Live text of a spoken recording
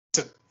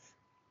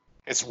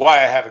It's why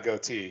I have a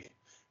goatee.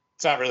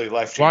 It's not really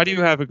life-changing. Why do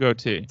you have a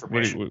goatee?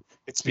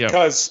 It's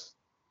because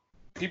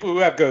people who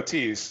have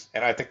goatees,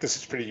 and I think this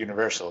is pretty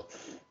universal,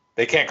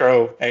 they can't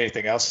grow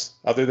anything else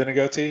other than a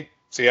goatee.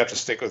 So you have to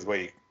stick with what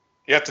you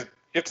have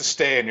to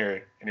stay in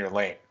your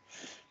lane.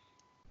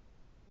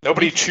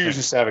 Nobody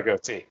chooses to have a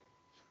goatee.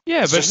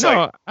 Yeah, It's but just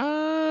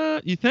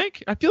no. You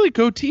think? I feel like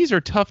goatees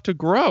are tough to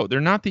grow. They're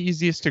not the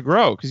easiest to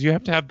grow because you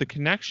have to have the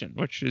connection,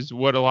 which is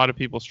what a lot of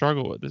people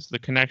struggle with. Is the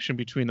connection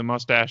between the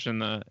mustache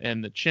and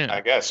the chin.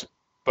 I guess,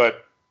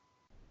 but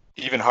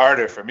even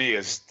harder for me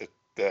is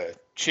the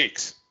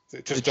cheeks.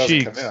 It just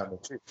doesn't come in on the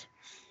cheeks.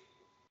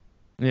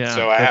 Yeah.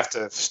 So I have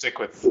to stick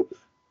with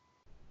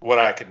what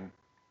I can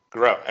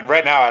grow. And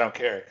right now I don't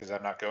care because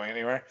I'm not going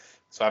anywhere.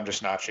 So I'm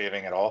just not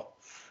shaving at all.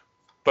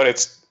 But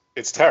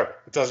it's terrible.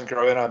 It doesn't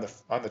grow in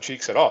on the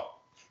cheeks at all.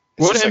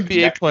 It's what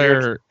NBA like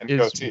player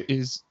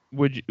is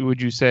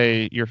would you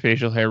say your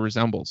facial hair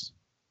resembles?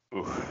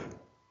 Ooh.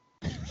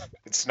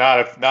 It's not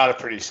a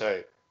pretty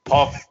sight.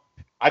 Paul.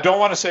 I don't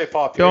want to say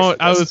Paul Pierce.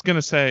 I was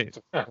gonna say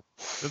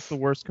that's the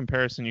worst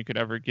comparison you could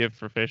ever give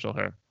for facial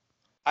hair.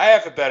 I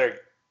have a better.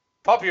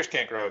 Paul Pierce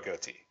can't grow a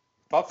goatee.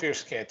 Paul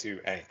Pierce can't do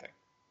anything.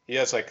 He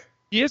has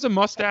a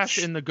mustache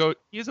in the goat.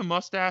 He has a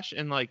mustache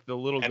in like the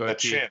little and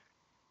goatee. The chin.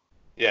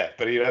 Yeah,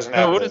 but he doesn't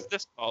have. What is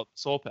this called?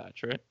 Soul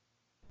patch, right?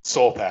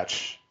 Soul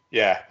patch.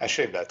 Yeah, I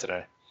shaved that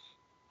today.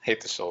 Hate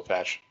the soul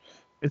patch.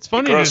 It's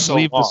funny to just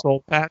leave the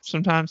soul patch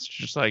sometimes.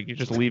 Just like you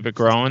just leave it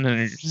growing, and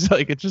you're just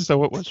like it's just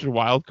what's your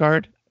wild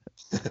card?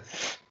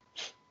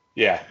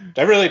 Yeah,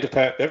 that really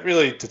depends. That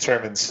really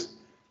determines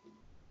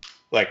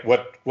like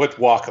what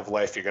walk of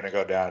life you're going to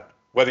go down,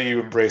 whether you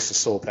embrace the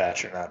soul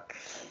patch or not.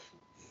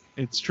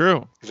 It's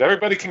true because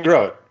everybody can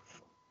grow it.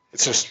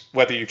 It's just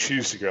whether you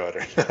choose to grow it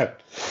or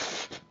not.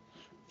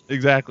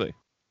 Exactly.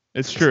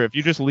 It's true. If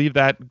you just leave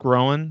that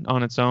growing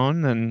on its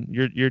own, then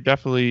you're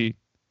definitely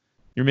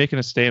making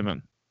a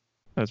statement.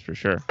 That's for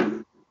sure.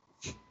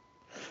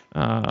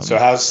 So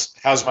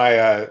how's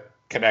my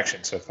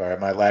connection so far?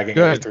 Am I lagging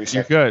every 3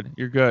 seconds?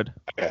 You're good.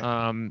 Okay.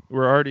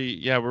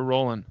 We're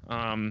rolling.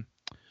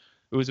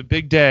 It was a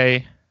big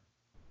day.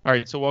 All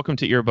right, so welcome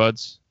to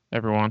Earbuds,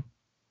 everyone.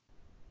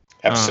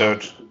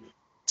 Episode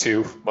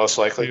 2, most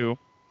likely. 2,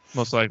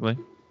 most likely,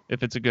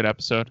 if it's a good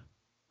episode.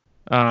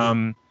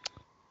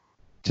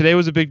 Today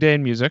was a big day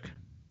in music,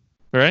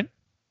 right?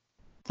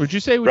 Would you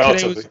say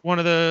today was one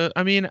of the...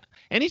 I mean,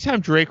 anytime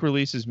Drake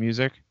releases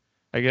music,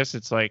 I guess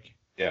it's like...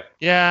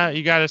 Yeah,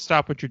 you got to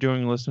stop what you're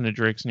doing and listen to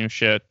Drake's new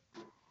shit.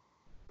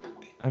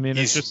 I mean,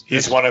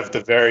 he's one of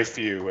the very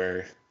few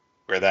where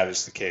that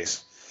is the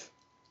case.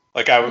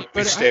 Like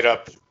we stayed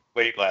up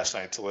late last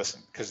night to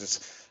listen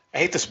because I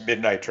hate this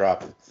midnight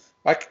drop.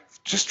 Like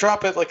just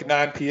drop it like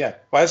 9 p.m.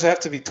 Why does it have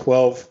to be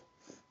 12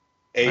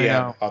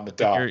 a.m. on the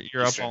dot?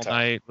 You're up all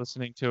night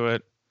listening to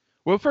it.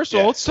 Well, first of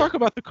all, let's talk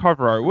about the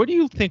cover art. What do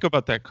you think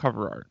about that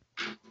cover art?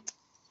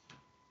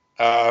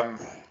 I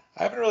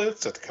haven't really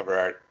looked at the cover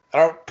art. I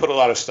don't put a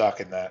lot of stock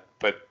in that,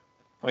 but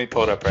let me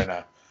pull it up right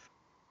now.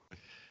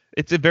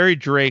 It's a very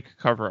Drake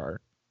cover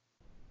art.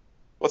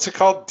 What's it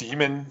called?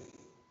 Demon?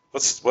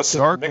 What's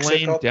Dark the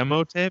Lane called?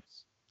 Demo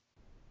Tapes?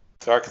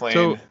 Dark Lane.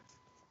 So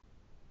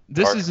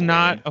this is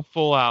not a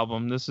full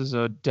album. This is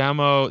a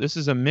demo. This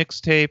is a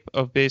mixtape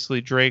of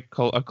basically Drake,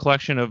 a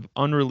collection of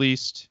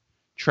unreleased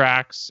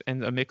tracks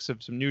and a mix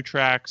of some new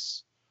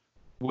tracks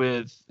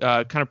with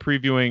kind of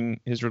previewing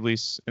his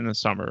release in the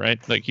summer, right?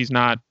 Like he's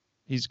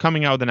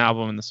coming out with an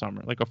album in the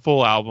summer, like a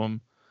full album.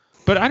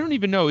 But I don't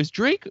even know. Is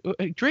Drake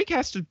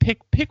has to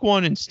pick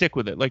one and stick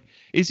with it. Like,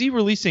 is he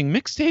releasing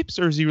mixtapes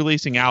or is he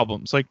releasing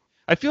albums? Like,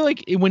 I feel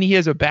like when he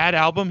has a bad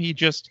album, he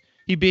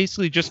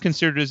basically just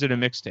considers it a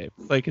mixtape.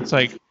 Like, it's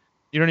like,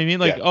 you know what I mean?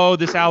 Like, oh,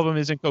 this album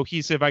isn't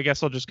cohesive. I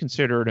guess I'll just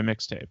consider it a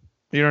mixtape.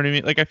 You know what I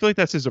mean? Like, I feel like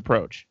that's his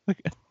approach.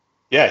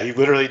 Yeah, he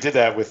literally did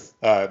that with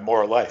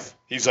More Life.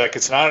 He's like,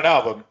 it's not an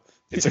album,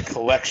 it's a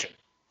collection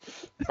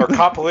or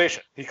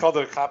compilation. He called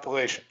it a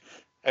compilation,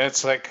 and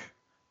it's like,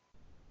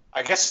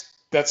 I guess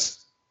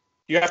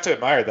you have to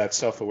admire that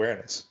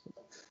self-awareness.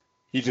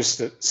 He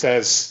just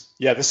says,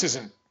 yeah, this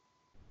isn't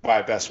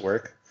my best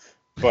work,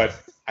 but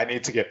I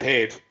need to get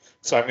paid,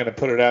 so I'm going to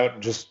put it out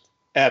and just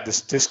add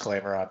this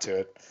disclaimer onto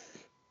it.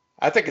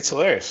 I think it's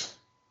hilarious,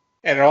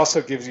 and it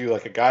also gives you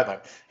like a guideline,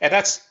 and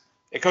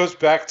it goes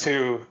back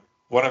to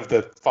one of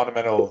the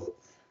fundamental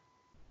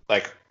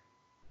like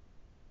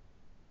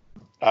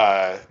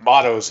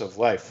mottos of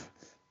life: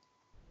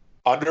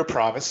 under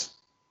promise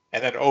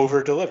and then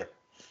over deliver.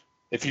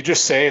 If you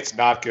just say it's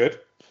not good,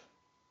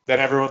 then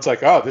everyone's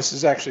like, oh, this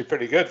is actually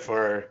pretty good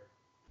for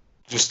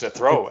just a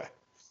throwaway.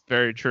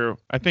 Very true.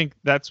 I think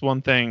that's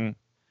one thing.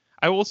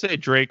 I will say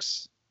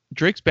Drake's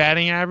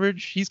batting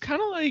average, he's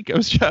kind of like,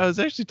 I was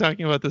actually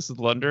talking about this with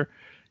Lunder.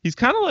 He's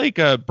kind of like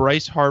a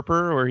Bryce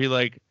Harper, where he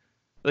like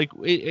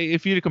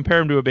if you to compare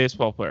him to a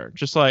baseball player,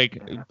 just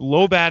like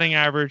low batting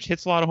average,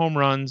 hits a lot of home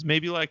runs,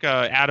 maybe like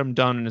Adam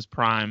Dunn in his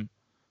prime.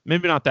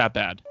 Maybe not that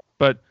bad,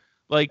 but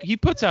like he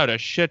puts out a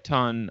shit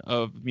ton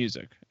of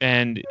music,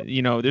 and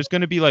you know there's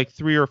going to be like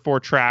 3 or 4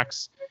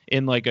 tracks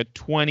in like a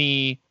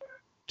 20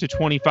 to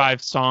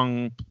 25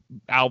 song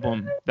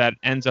album that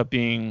ends up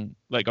being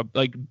like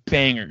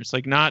bangers,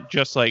 like not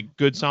just like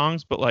good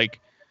songs, but like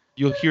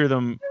you'll hear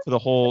them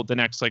for the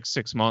next like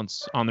 6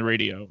 months on the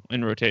radio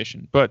in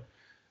rotation. But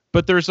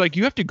there's like,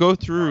 you have to go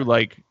through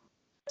like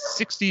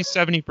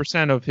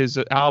 60-70% of his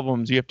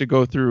albums. You have to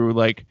go through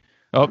like,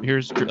 oh,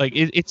 here's like,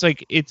 it's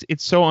like,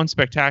 it's so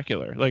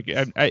unspectacular. Like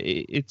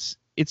it's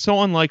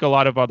so unlike a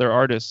lot of other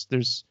artists.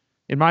 There's,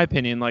 in my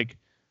opinion, like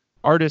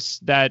artists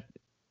that,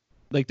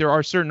 like there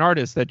are certain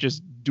artists that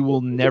just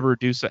will never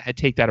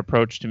take that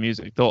approach to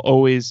music. They'll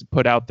always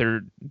put out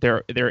their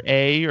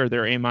A or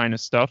their A-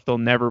 stuff. They'll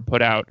never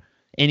put out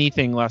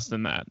anything less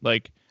than that.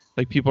 Like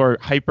people are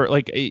hyper,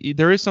 like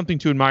there is something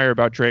to admire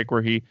about Drake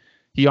where he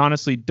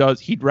honestly does.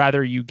 He'd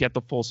rather you get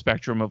the full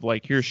spectrum of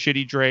like, here's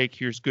shitty Drake,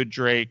 here's good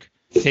Drake.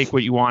 Take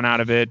what you want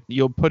out of it.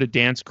 You'll put a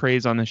dance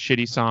craze on this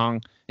shitty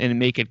song and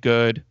make it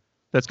good.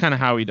 That's kind of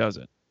how he does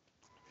it.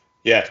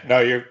 Yeah, no,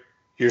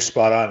 you're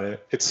spot on.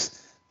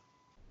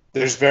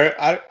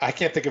 I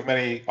can't think of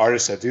many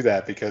artists that do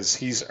that because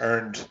he's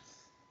earned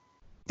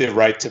the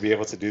right to be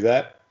able to do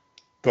that.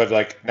 But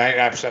like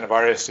 99% of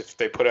artists, if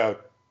they put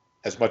out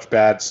as much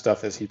bad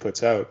stuff as he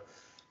puts out,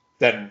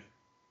 then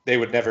they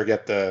would never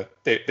get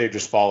they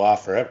just fall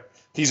off forever.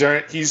 He's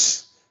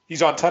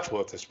untouchable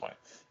at this point.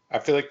 I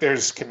feel like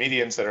there's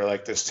comedians that are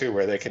like this too,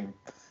 where they can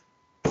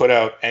put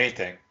out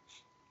anything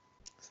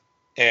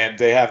and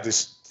they have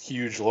this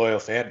huge loyal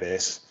fan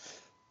base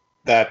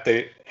that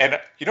and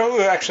you know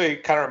who actually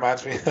kind of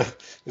reminds me of,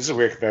 this is a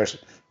weird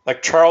comparison,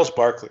 like Charles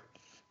Barkley.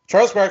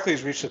 Charles Barkley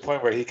has reached the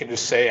point where he can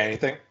just say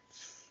anything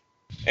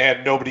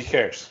and nobody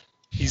cares.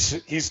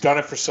 He's done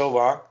it for so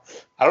long.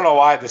 I don't know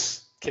why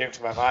this came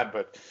to my mind,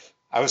 but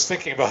I was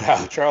thinking about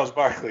how Charles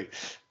Barkley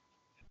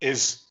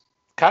is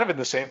kind of in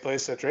the same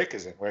place that Drake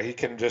is in, where he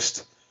can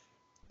just,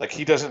 like,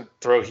 he doesn't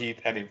throw heat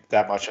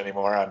that much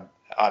anymore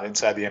on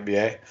Inside the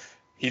NBA.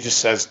 He just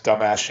says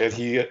dumbass shit.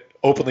 He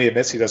openly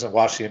admits he doesn't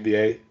watch the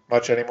NBA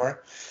much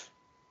anymore,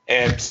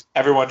 and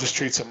everyone just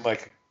treats him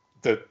like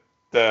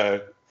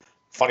the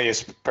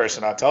funniest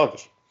person on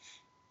television.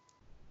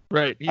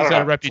 Right, he's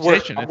got a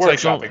reputation. It's like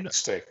shopping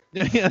mistake.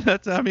 Yeah,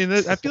 that's. I mean,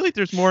 I feel like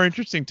there's more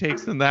interesting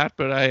takes than that,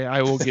 but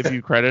I will give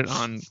you credit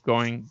on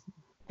going.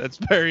 That's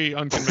very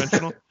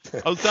unconventional.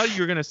 I thought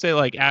you were gonna say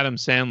like Adam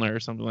Sandler or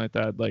something like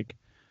that, like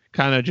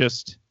kind of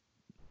just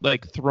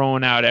like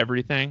throwing out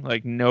everything,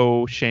 like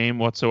no shame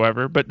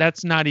whatsoever. But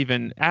that's not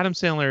even Adam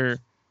Sandler.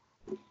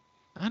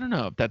 I don't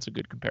know if that's a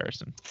good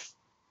comparison.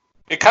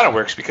 It kind of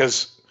works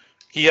because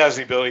he has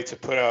the ability to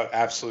put out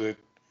absolute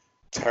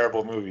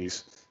terrible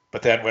movies,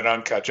 but then when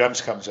Uncut Gems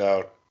comes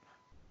out,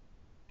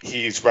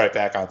 he's right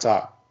back on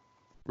top.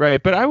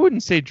 Right, but I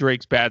wouldn't say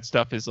Drake's bad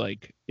stuff is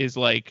like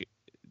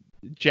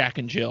Jack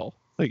and Jill.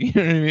 Like, you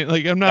know what I mean?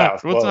 Like, I'm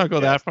not. Let's not go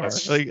that far.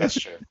 That's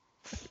true.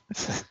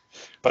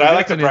 But I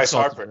like the Bryce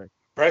Harper.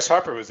 Bryce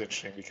Harper was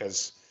interesting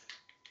because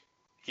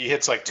he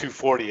hits like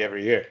 240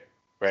 every year,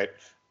 right?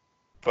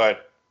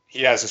 But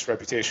he has this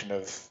reputation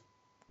of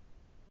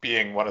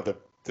being one of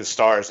the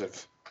stars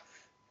of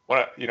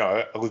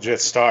a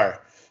legit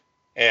star.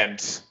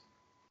 And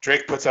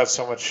Drake puts out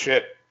so much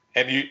shit,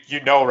 and you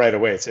know right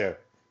away too.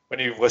 When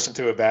you listen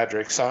to a bad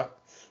Drake song,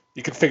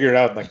 you can figure it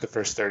out in like the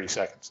first 30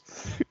 seconds.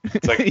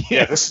 It's like,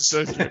 yeah, this is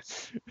so true.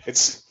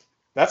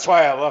 That's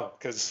why I love it,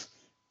 because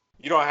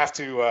you don't have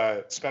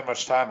to spend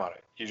much time on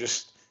it.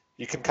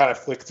 You can kind of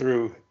flick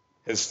through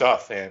his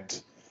stuff,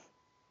 and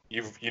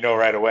you know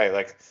right away.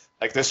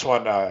 Like this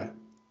one,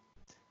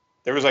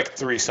 there was like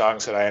 3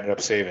 songs that I ended up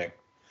saving,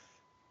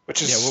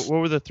 which is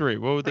What were the 3?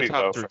 What were the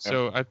top 3? for him.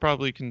 So I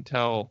probably can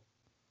tell.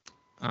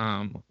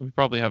 We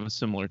probably have a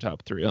similar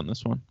top 3 on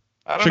this one.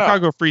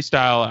 Chicago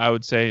Freestyle, I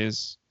would say,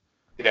 is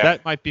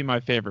that might be my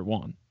favorite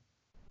one.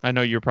 I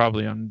know you're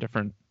probably on a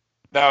different.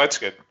 No, it's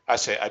good. I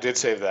did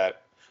save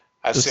that.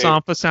 Does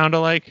Sampa sound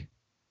alike?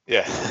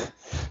 Yeah,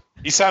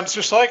 he sounds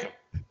just like him.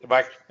 Am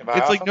I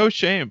it's like no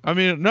shame. I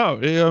mean, no.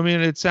 I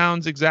mean, it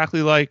sounds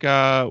exactly like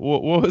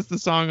what was the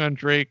song on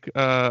Drake?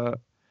 What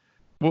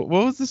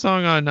was the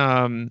song on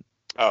on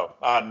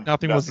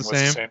Nothing Was the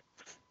Same?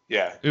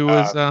 Yeah, it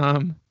was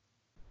from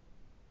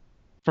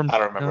I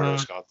don't remember what it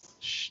was called.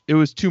 It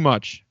was Too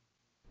Much.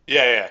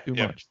 Yeah. Too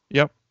Much.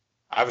 Yep.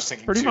 I was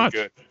thinking Pretty much.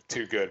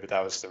 Too Good, but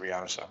that was the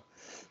Rihanna song.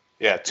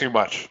 Yeah, Too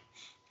Much.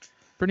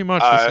 Pretty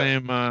much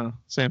the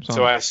same song.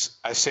 So I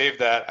saved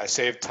that. I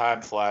saved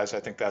Time Flies.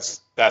 I think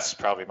that's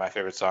probably my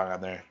favorite song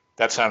on there.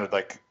 That sounded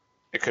like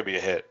it could be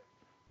a hit.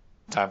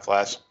 Time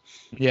Flies.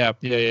 Yeah.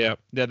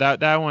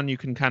 That one you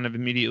can kind of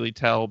immediately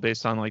tell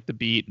based on like the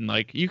beat, and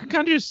like you can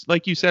kind of just,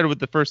 like you said, with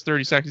the first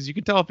 30 seconds, you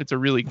can tell if it's a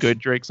really good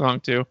Drake song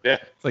too. Yeah.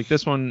 Like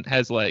this one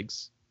has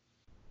legs.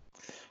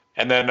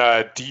 And then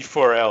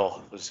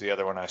D4L was the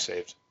other one I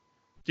saved.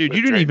 Dude,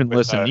 you didn't even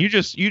listen. You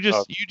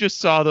just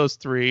saw those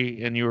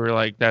 3 and you were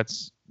like,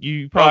 that's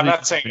you probably. Well, I'm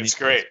not saying it's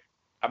great.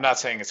 I'm not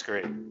saying it's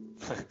great.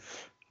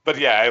 But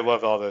yeah, I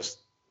love all those.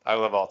 I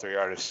love all 3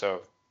 artists.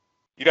 So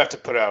you'd have to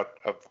put out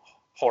a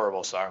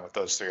horrible song with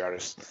those 3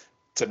 artists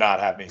to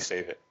not have me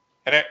save it.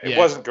 And it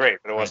wasn't great,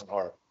 but it wasn't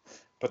horrible.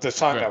 But the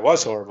song that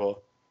was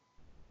horrible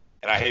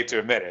and I hate to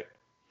admit it,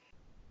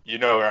 you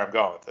know where I'm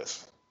going with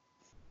this.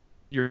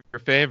 Your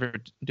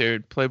favorite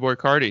dude, Playboi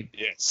Carti.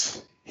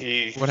 Yes.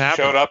 What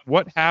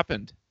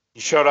happened? He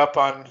showed up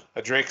on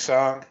a Drake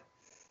song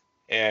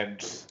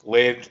and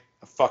laid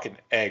a fucking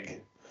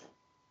egg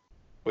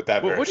with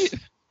that verse.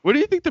 What do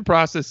you think the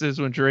process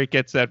is when Drake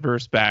gets that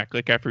verse back?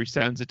 Like after he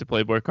sends it to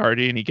Playboi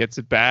Carti and he gets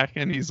it back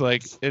and he's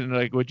like,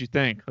 what'd you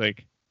think?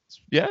 Like,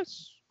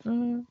 yes.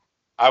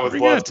 I would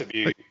love to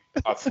be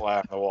a fly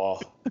on the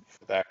wall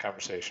for that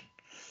conversation.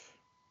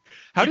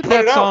 How did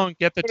that song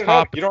get the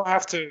top? You don't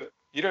have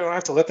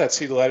to let that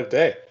see the light of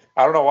day.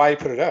 I don't know why you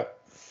put it up.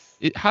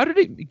 How did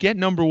it get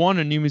number one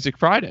on New Music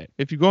Friday?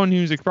 If you go on New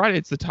Music Friday,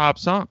 it's the top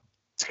song.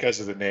 It's because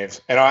of the names.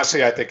 And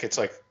honestly, I think it's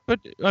like. But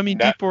I mean,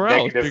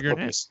 D4L is bigger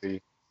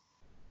name.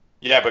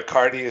 Yeah, but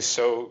Carti is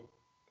so.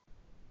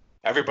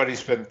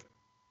 Everybody's been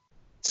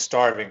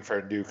starving for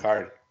a new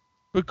Carti.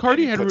 But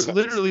Carti had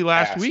literally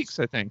last week's.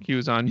 I think he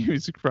was on New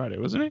Music Friday,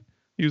 wasn't he?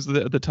 He was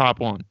the top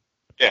one.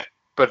 Yeah,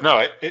 but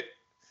no,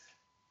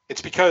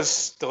 it's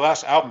because the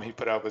last album he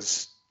put out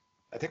was,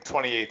 I think,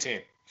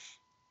 2018,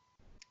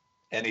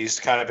 and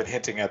he's kind of been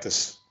hinting at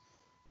this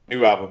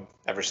new album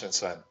ever since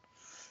then,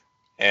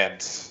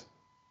 and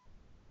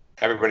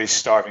everybody's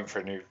starving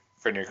for new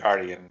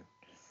Carti, and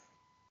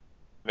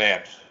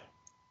man.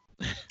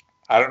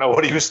 I don't know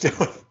what he was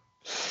doing.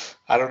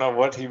 I don't know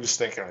what he was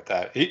thinking with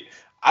that.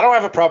 I don't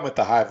have a problem with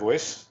the high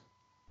voice.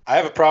 I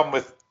have a problem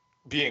with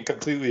being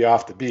completely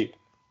off the beat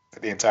for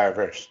the entire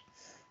verse.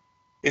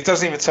 It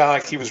doesn't even sound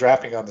like he was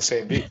rapping on the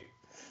same beat.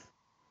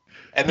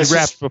 And he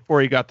rapped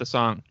before he got the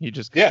song. He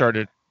just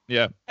started.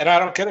 Yeah. And I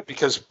don't get it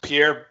because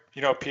Pierre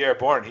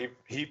Bourne,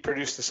 he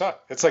produced the song.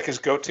 It's like his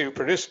go-to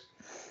producer.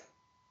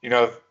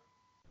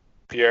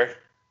 Pierre.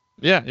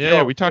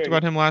 Yeah. We talked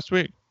about him last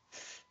week.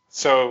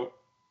 So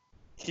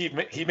he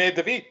made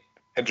the beat,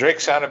 and Drake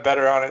sounded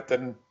better on it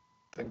than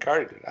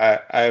Carti did. I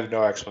have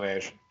no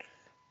explanation.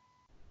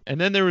 And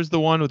then there was the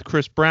one with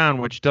Chris Brown,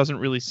 which doesn't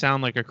really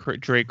sound like a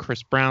Drake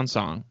Chris Brown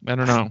song. I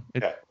don't know.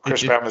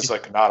 Chris Brown was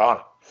not on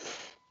it.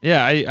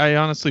 Yeah, I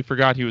honestly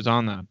forgot he was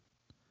on that.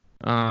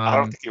 I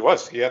don't think he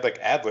was. He had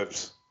ad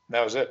libs.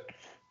 That was it.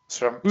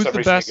 Who's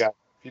the best? He got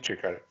feature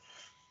credit.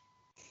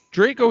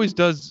 Drake always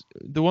does.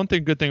 The one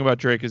good thing about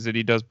Drake is that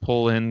he does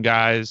pull in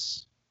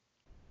guys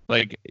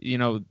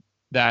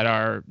that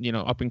are,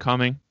 up and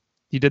coming.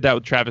 He did that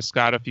with Travis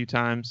Scott a few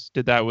times.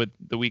 Did that with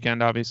The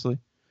Weeknd, obviously.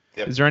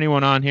 Yep. Is there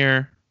anyone on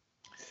here?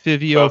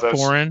 Fivio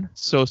Foreign,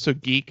 Sosa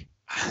Geek.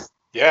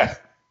 Yeah,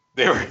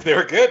 they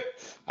were good.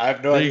 I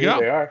have no idea who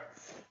they are.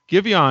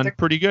 Giveon,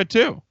 pretty good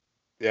too.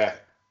 Yeah.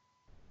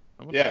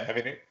 Yeah, I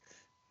mean,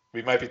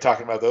 we might be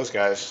talking about those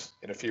guys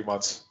in a few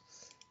months.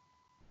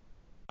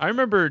 I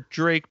remember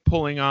Drake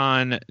pulling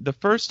on the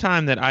first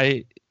time that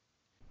I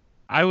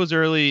was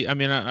early. I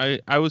mean,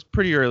 I was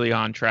pretty early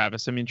on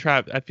Travis. I mean,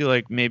 I feel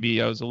like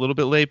maybe I was a little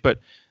bit late, but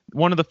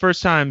one of the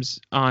first times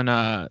on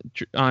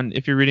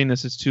if you're reading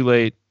this, it's too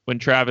late, when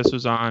Travis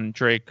was on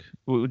Drake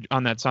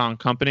on that song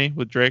Company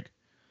with Drake.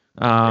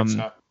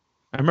 I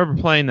remember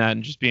playing that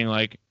and just being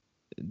like,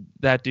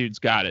 that dude's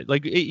got it.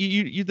 Like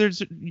you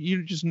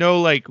just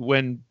know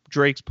when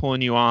Drake's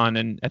pulling you on,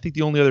 and I think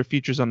the only other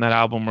features on that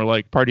album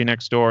were Party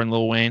Next Door and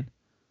Lil Wayne.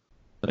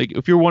 Like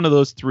if you're one of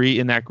those three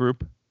in that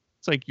group,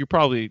 it's like you're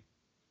probably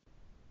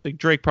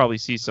Drake probably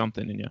sees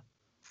something in you.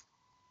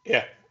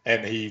 Yeah,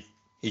 and he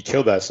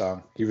killed that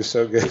song. He was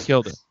so good. He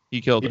killed it.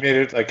 He made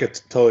it a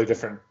totally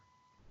different.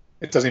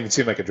 It doesn't even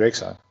seem like a Drake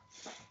song.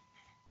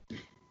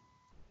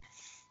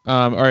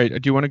 All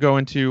right. Do you want to go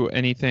into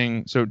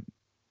anything? So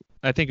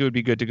I think it would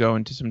be good to go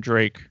into some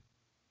Drake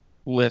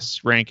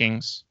lists,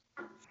 rankings.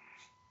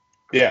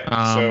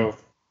 Yeah. So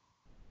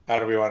how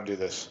do we want to do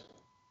this?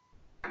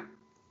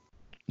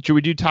 Should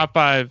we do top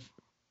 5?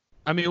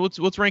 I mean,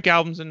 let's rank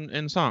albums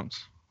and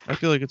songs. I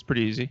feel like it's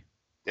pretty easy.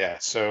 Yeah.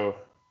 So,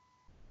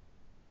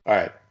 all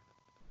right.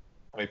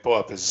 Let me pull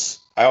up his.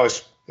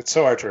 It's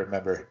so hard to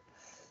remember.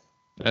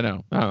 I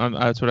know.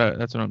 That's what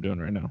I'm doing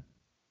right now.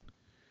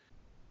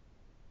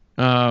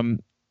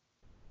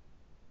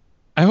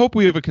 I hope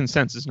we have a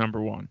consensus number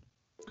 1,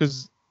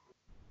 because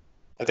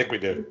I think we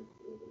do.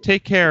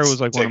 Take Care was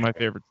one of my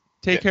favorites.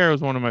 Take Care was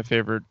one of my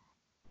favorite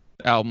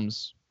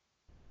albums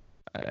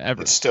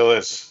ever. It still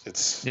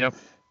is. Yep.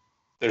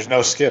 There's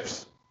no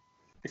skips,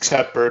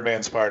 except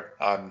Birdman's part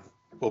on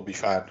 "We'll Be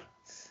Fine."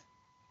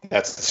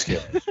 That's the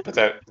skip,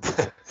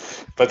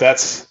 but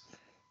that's.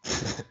 I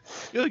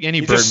feel like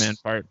any Birdman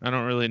part. I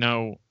don't really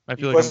know. I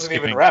feel like he wasn't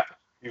even rapping.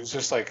 He was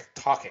just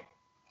talking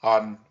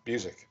on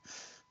music.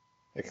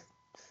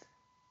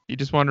 He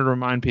just wanted to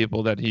remind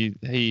people that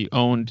he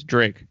owned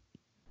Drake,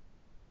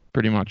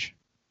 pretty much.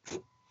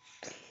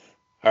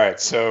 All right,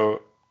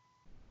 so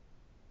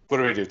what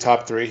do we do?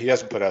 Top 3? He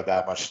hasn't put out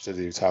that much to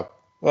do top.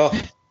 Well,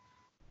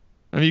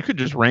 I mean, you could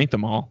just rank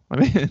them all. I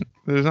mean,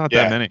 there's not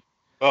that many.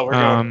 Well, we're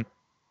going.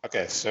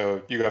 Okay,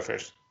 so you go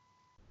first.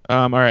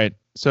 All right.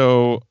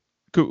 So,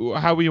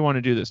 how do you want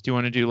to do this? Do you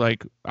want to do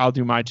I'll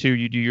do my 2,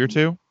 you do your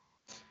 2,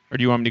 or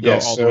do you want me to go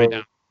all the way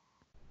down?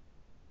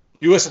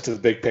 You listen to the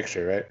big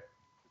picture, right?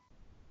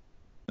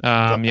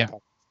 Yeah.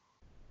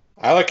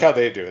 I like how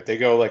they do it. They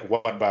go like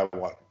one by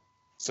one.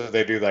 So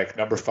they do like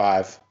number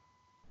 5.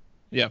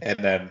 Yeah. And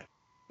then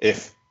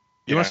if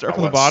you want to start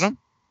from the bottom?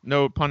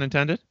 No pun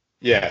intended.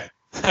 Yeah.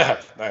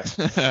 Nice.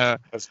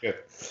 That's good.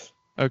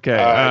 Okay.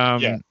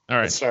 Yeah. All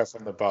right. Let's start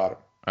from the bottom.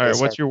 All right.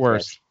 What's your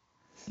worst?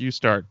 You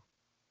start.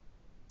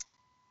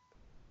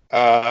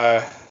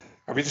 Are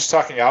we just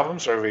talking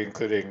albums, or are we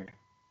including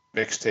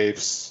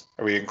mixtapes?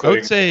 Are we including? I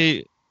would say,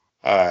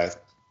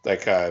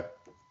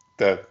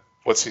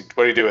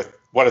 what do you do with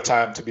What a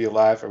Time to Be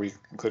Alive? Are we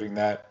including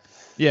that?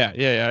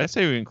 Yeah. I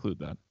say we include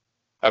that.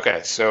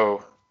 Okay,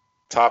 so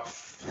top.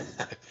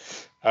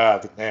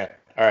 Man.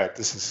 All right,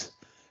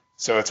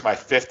 so it's my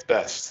 5th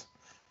best.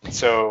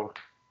 So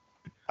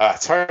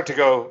it's hard to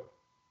go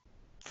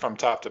from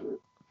top to.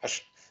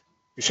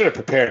 We should have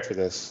prepared for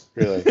this,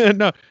 really.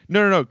 No.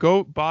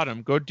 Go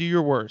bottom. Go do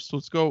your worst.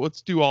 Let's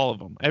do all of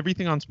them.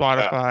 Everything on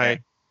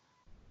Spotify.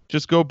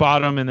 Just go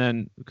bottom, and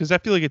then because I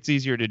feel like it's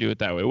easier to do it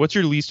that way. What's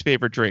your least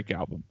favorite Drake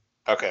album?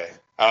 Okay.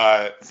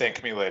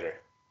 Thank Me Later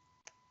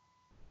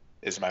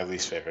is my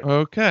least favorite.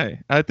 Okay.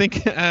 I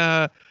think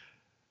it's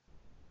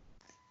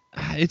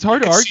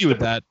hard to argue with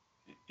that.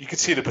 You can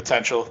see the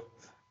potential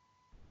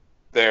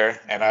there,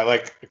 and I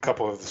like a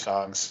couple of the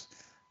songs.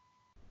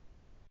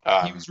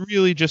 He was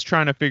really just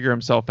trying to figure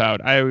himself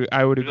out. I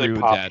would really agree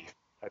with poppy. that.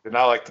 I did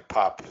not like the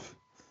pop.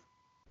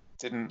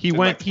 He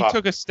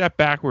took a step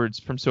backwards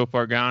from So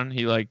Far Gone.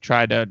 He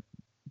tried to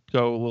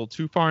go a little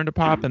too far into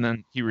pop, and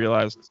then he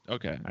realized,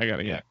 okay, I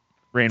gotta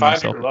rein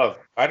myself.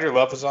 Find Your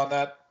Love was on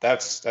that.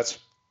 That's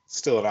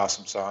still an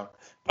awesome song.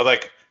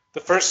 But the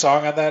first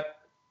song on that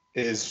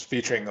is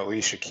featuring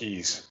Alicia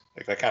Keys.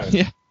 That kind of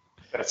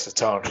that's the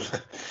tone.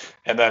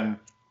 And then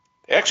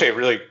actually a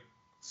really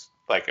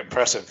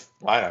impressive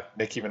lineup: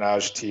 Nicki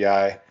Minaj,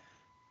 T.I.,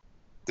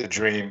 The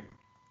Dream,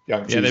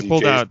 Young Jeezy. Yeah,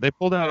 they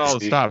pulled out all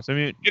the stops. I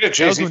mean, get a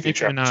Jay-Z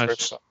feature on the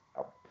first song.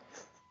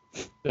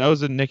 That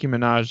was a Nicki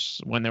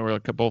Minaj when they were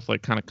both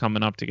kind of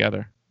coming up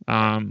together.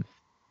 Okay,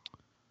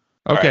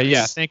 right,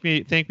 yeah. Thank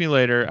me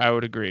later. I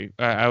would agree.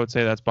 I would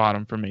say that's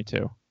bottom for me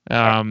too.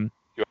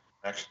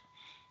 Next.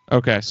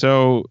 Okay,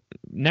 so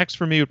next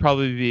for me would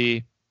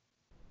probably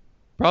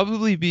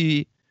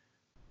be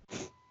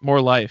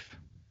More Life.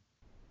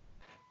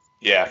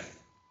 Yeah.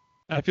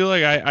 I feel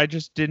like I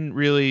just didn't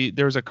really.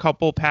 There was a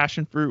couple.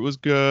 Passion Fruit was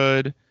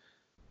good.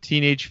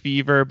 Teenage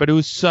Fever, but it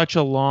was such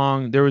a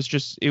long.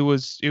 It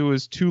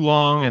was too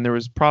long, and there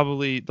was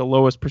probably the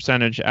lowest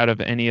percentage out of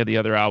any of the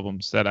other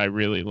albums that I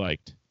really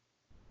liked.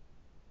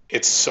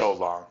 It's so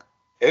long,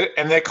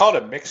 and they called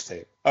it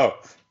mixtape. Oh,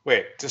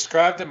 wait,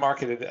 described and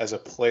marketed as a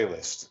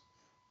playlist.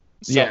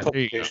 Some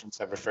publications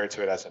have referred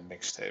to it as a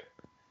mixtape.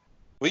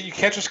 Well, you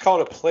can't just call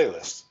it a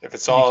playlist if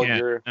it's all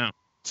your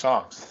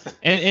songs.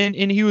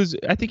 and he was,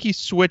 I think he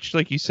switched,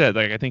 like you said,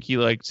 I think he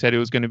said it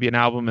was going to be an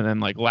album, and then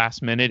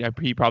last minute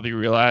he probably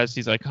realized,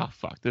 he's like, oh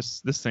fuck,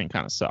 this thing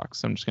kind of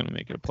sucks, I'm just going to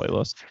make it a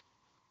playlist.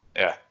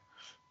 Yeah.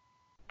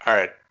 All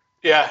right.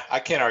 Yeah, I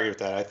can't argue with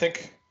that. I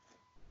think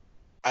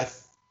I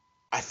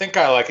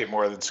like it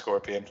more than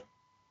Scorpion.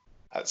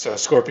 So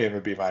Scorpion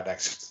would be my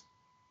next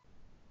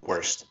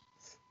worst.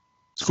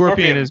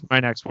 Scorpion is my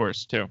next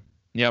worst too.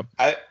 Yep.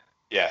 I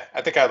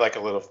think I like a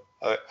little.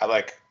 I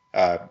like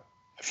a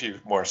few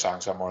more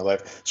songs on More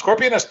Life.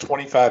 Scorpion has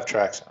 25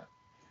 tracks on it.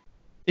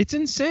 It's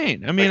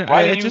insane. I mean,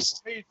 why are you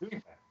doing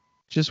that?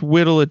 Just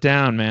whittle it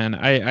down, man.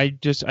 I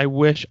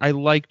wish I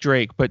like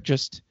Drake, but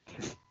just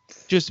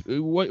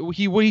what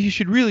he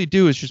should really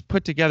do is just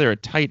put together a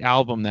tight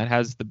album that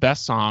has the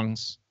best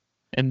songs,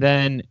 and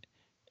then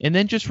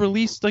just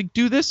release,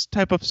 do this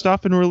type of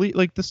stuff and release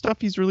the stuff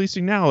he's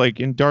releasing now,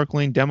 in Dark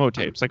Lane demo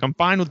tapes. I'm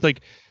fine with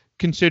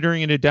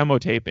considering it a demo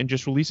tape and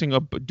just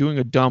doing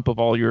a dump of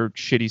all your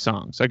shitty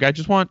songs. I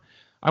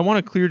want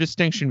a clear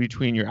distinction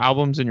between your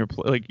albums and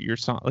your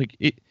song,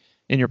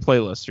 in your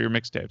playlists or your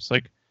mixtapes.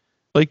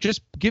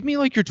 Just give me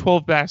your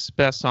 12 best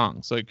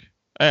songs. The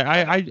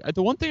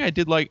one thing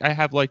I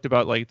have liked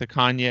about the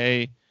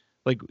Kanye,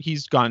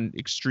 he's gone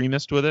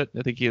extremist with it.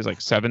 I think he has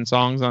 7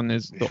 songs on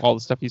all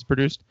the stuff he's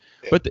produced.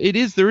 Yeah. But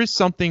there is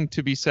something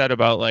to be said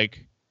about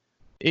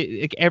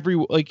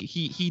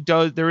he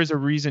does. There is a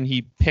reason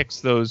he picks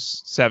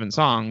those 7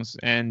 songs,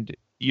 and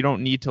you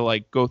don't need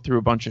to go through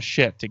a bunch of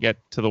shit to get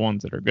to the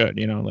ones that are good.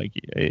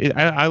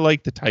 I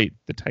like the tight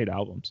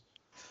albums.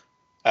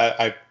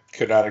 I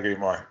could not agree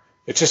more.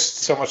 It's just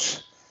so much,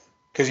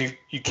 because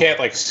you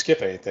can't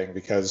skip anything,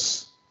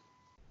 because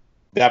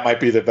that might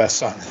be the best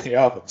song on the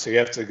album. So you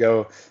have to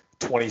go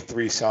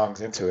 23 songs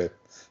into it.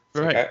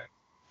 Right.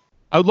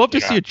 I would love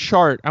to see a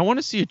chart. I want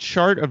to see a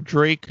chart of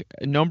Drake,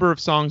 a number of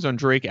songs on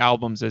Drake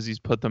albums as he's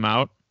put them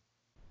out.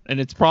 And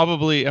it's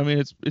probably,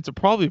 it's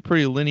probably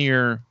pretty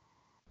linear,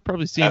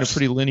 probably seeing a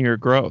pretty linear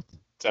growth.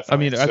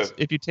 Definitely.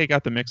 If you take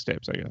out the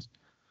mixtapes, I guess.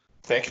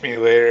 Thank Me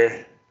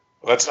Later.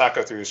 Let's not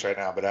go through this right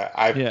now, but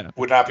I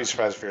would not be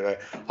surprised if you're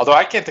like, although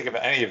I can't think of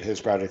any of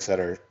his projects that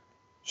are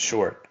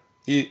short.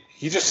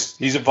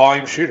 He's a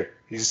volume shooter.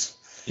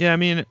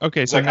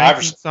 Okay, so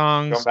 19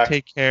 songs,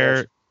 Take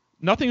Care.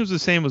 Nothing Was the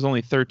Same was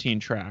only 13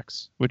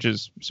 tracks, which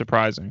is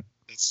surprising.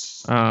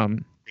 It's Wow,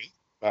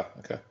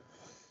 okay.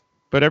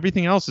 But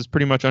everything else is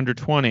pretty much under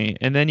 20.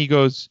 And then he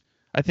goes,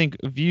 I think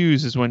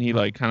Views is when he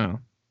like kind of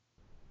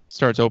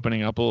starts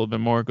opening up a little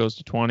bit more. It goes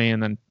to 20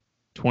 and then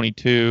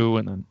 22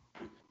 and then.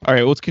 All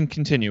right, let's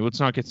continue. Let's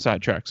not get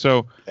sidetracked.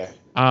 So,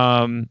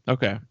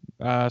 okay.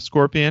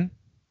 Scorpion.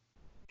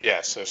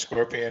 Yeah, so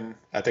Scorpion,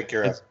 I think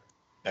you're up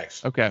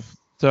next. Okay.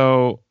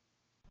 So,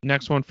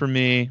 next one for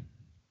me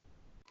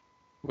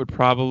would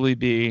probably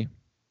be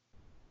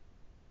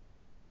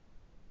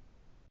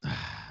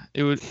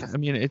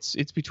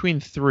it's between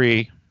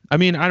three. I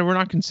mean, we're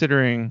not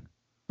considering.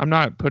 I'm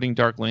not putting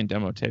Dark Lane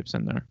demo tapes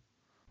in there.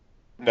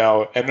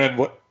 No, and then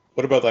what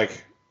about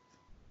like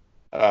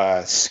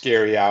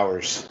Scary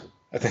Hours?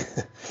 I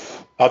think.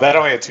 Oh, that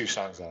only had 2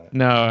 songs on it.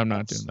 No, I'm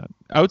not doing that.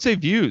 I would say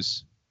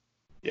Views.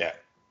 Yeah,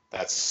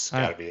 that's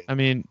gotta be it. I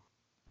mean,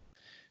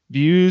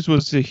 Views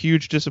was a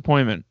huge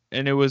disappointment,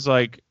 and it was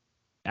like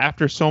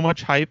after so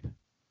much hype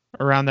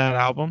around that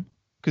album,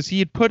 because he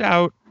had put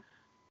out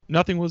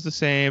Nothing Was the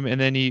Same, and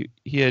then he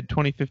had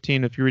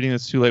 2015, If You're Reading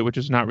This Too Late, which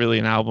is not really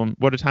an album.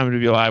 What a Time to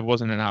Be Alive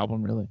wasn't an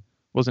album, really.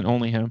 Wasn't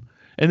only him.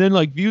 And then,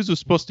 like, Views was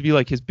supposed to be,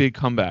 like, his big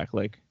comeback,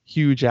 like,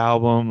 huge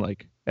album,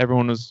 like,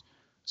 everyone was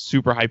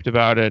super hyped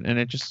about it, and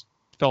it just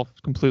fell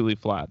completely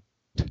flat.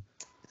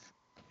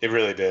 It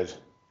really did.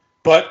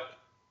 But,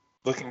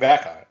 looking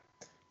back on it,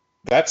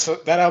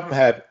 that album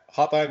had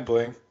Hotline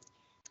Bling,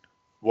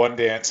 One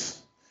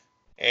Dance,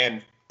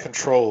 and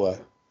Controlla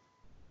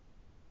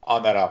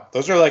on that album.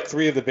 Those are like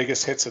 3 of the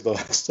biggest hits of the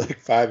last like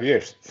 5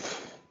 years.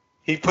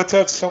 He puts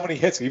out so many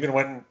hits, even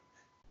when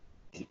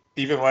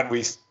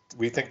we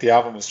think the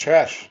album is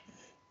trash.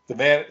 The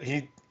man,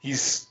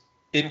 he's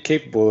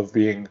incapable of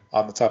being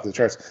on the top of the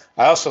charts.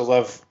 I also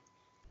love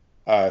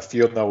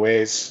Field No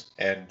Ways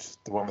and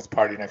the one with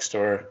Party Next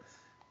Door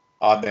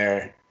on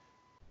there,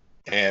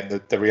 and the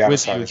Rihanna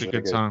song is a really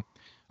good song.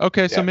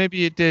 Okay, so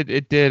maybe it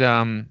did.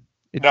 I'm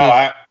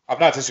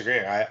not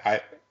disagreeing.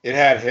 It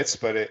had hits,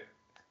 but it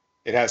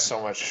has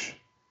so much.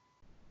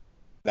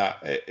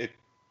 It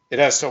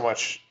has so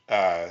much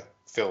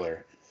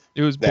filler.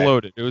 It was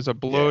bloated. It was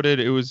bloated.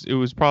 Yeah. It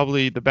was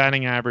probably the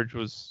batting average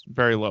was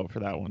very low for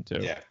that one too.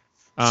 Yeah.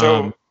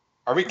 So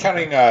are we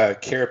counting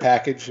Care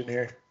Package in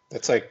here?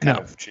 That's like kind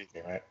of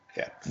cheating, right?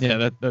 Yeah.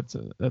 Yeah. That's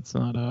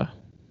not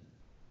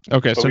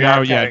Okay. But so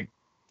now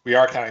we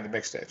are counting the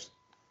mixtapes.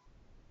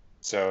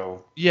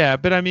 So. Yeah,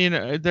 but I mean,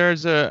 I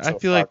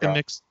feel like the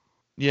mix.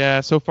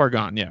 Yeah, So Far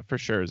Gone. Yeah, for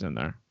sure is in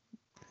there.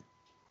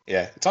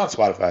 Yeah, it's on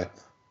Spotify.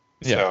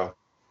 Yeah. So,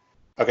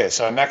 okay,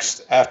 so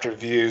next after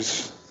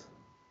Views.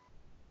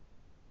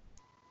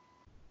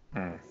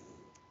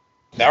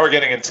 Now we're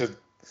getting into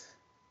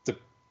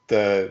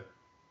the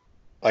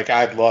like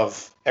I'd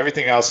love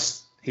everything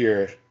else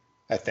here,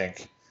 I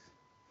think,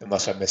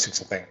 unless I'm missing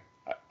something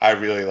I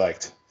really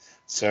liked.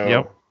 So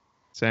yep.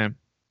 Same.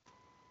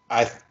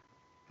 I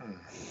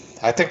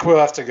think we'll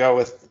have to go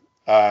with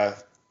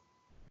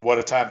What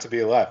a Time to Be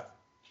Alive.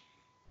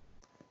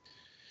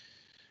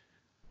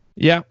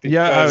 Yeah,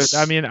 because...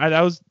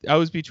 I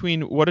was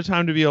between What a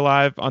Time to Be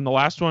Alive on the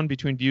last one,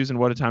 between Views and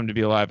What a Time to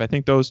Be Alive. I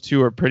think those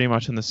two are pretty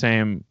much in the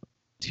same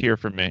tier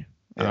for me.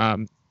 Yeah.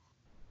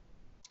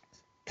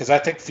 Because I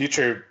think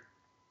Future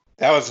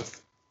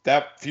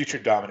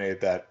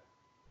dominated that.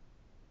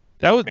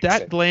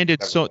 That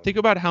landed so. Think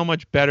about how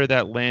much better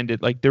that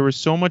landed. Like there was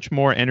so much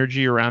more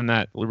energy around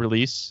that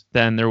release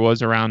than there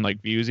was around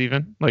like Views.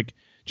 Even like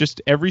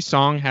just every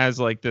song has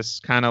like this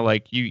kind of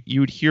like you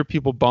would hear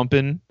people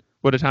bumping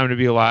What a Time to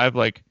Be Alive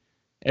like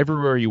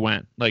everywhere you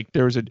went. Like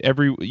there was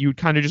you would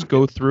kind of just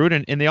go through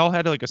it and they all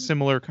had like a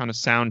similar kind of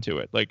sound to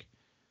it. Like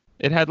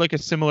it had like a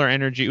similar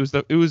energy. It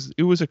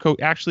was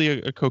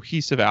actually a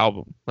cohesive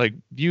album. Like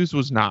Views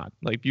was not.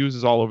 Like Views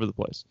is all over the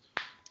place.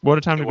 What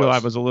a Time to Be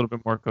Alive was a little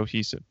bit more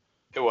cohesive.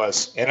 It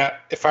was. And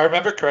if I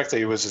remember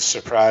correctly, it was a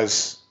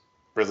surprise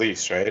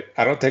release, right?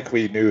 I don't think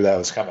we knew that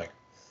was coming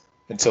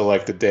until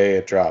like the day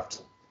it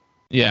dropped.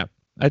 Yeah.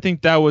 I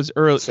think that was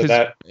early. So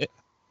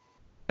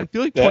I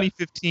feel like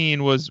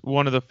 2015 was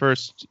one of the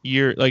first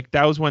year. Like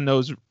that was when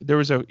there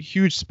was a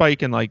huge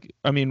spike in like,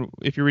 I mean,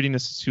 If You're Reading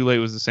This Too Late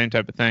was the same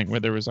type of thing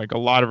where there was like a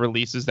lot of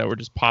releases that were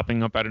just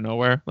popping up out of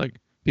nowhere. Like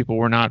people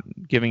were not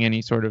giving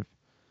any sort of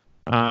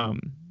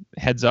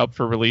heads up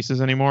for releases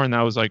anymore. And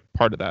that was like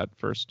part of that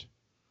first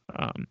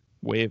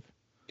wave.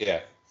 Yeah.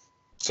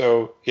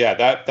 So yeah,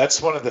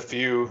 that's one of the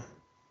few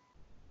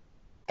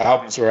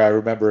albums where I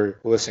remember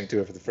listening to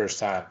it for the first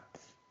time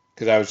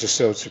because I was just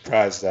so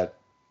surprised that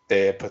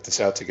they had put this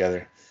out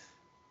together.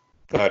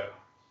 But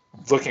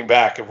looking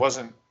back, it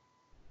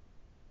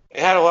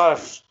had a lot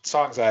of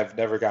songs I've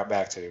never gone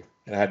back to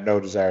and I had no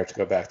desire to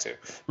go back to.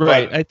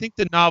 Right. But I think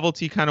the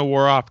novelty kind of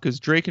wore off because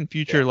Drake and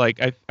Future, like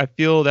I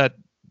feel that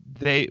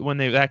when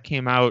that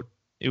came out,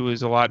 it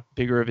was a lot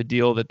bigger of a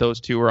deal that those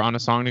two were on a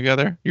song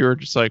together. You were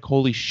just like,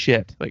 holy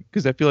shit. Like,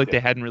 because I feel like they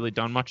hadn't really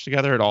done much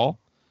together at all.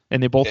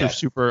 And they both are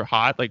super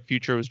hot. Like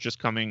Future was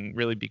just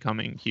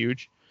becoming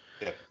huge.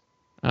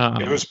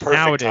 Yeah. It was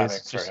perfect timing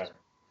for him.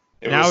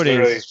 It was Nowadays,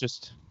 literally it's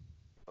just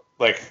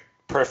like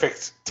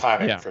perfect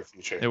timing yeah, for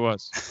Future. it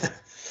was.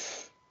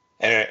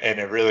 And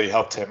it really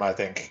helped him, I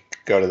think,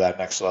 go to that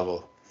next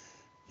level.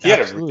 He had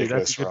a Absolutely, that's a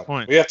ridiculous good run.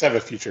 point. We have to have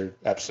a Future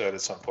episode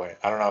at some point.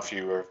 I don't know if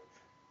you were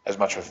as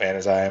much of a fan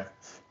as I am,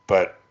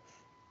 but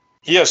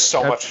he has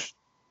so much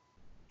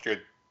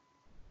good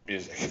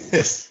music.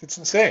 It's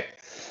insane.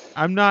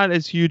 I'm not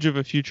as huge of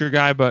a Future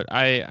guy, but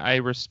I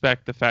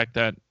respect the fact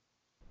that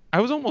I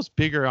was almost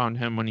bigger on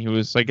him when he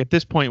was like at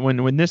this point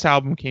when this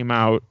album came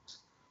out.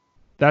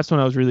 That's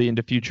when I was really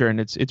into Future, and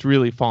it's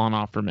really fallen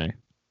off for me.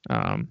 Oh,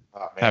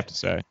 I have to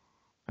say,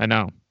 I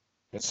know.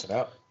 Missing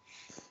out.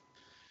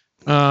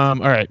 All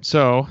right,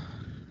 so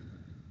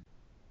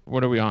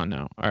what are we on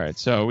now? All right,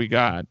 so we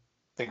got. I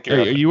think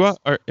Are you up?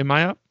 Or am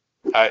I up?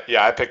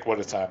 Yeah, I picked What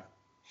a Time.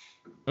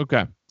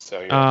 Okay. So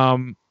yeah.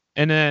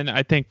 And then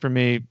I think for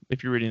me,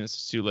 if you're reading this,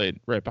 it's too late.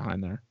 Right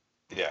behind there.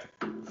 Yeah.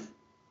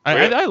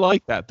 I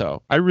like that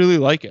though. I really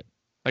like it.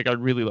 Like I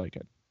really like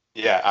it.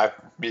 Yeah,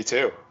 me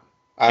too.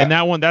 And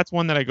that's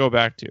one that I go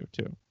back to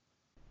too.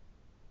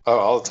 Oh,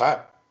 all the time.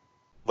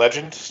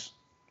 Legend,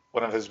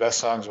 one of his best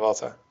songs of all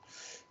time.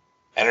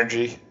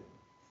 Energy,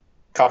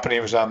 Company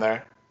was on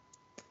there.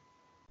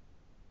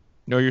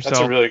 Know Yourself.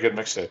 That's a really good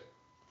mixtape.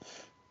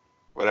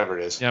 Whatever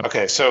it is. Yep.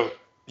 Okay, so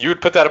you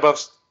would put that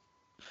above,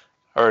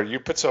 or you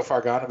put So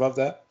Far Gone above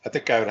that? I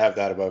think I would have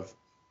that above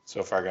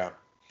So Far Gone.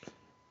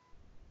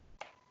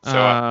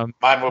 So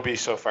mine will be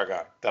So Far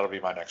Gone. That'll be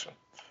my next one.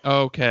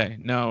 Okay.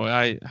 No.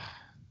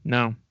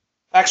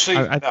 Actually,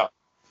 no.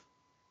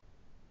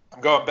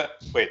 I'm going back.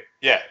 Wait.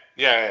 Yeah.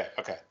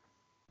 Okay.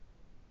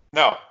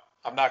 No,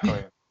 I'm not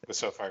going with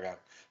So Far Gone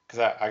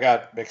because I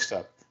got mixed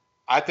up.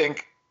 I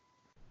think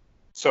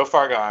So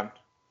Far Gone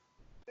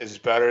is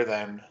better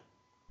than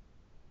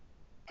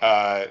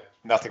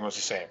Nothing Was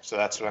the Same. So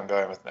that's what I'm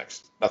going with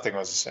next. Nothing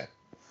Was the Same.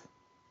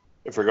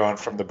 If we're going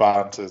from the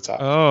bottom to the top.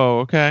 Oh,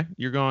 okay.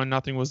 You're going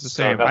Nothing Was the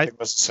Same. Nothing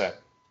Was the Same.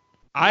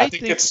 I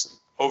think it's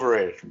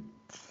overrated.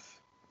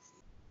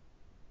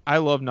 I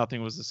love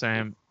Nothing Was the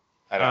Same.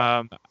 I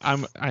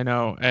know. I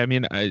know. I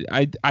mean,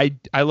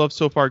 I love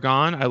So Far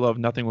Gone. I love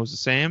Nothing Was the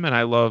Same, and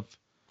I love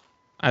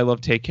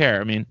Take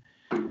Care. I mean,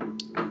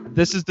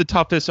 this is the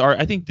toughest art.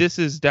 I think this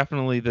is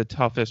definitely the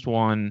toughest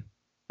one.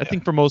 I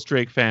think for most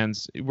Drake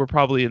fans, we're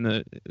probably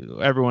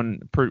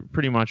everyone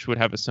pretty much would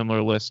have a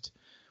similar list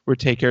where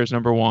Take Care is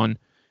number one.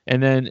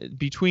 And then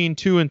between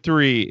 2 and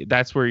 3,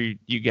 that's where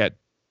you get,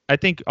 I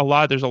think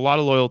there's a lot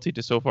of loyalty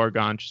to So Far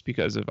Gone just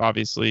because of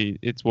obviously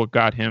it's what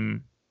got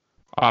him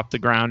off the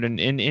ground. And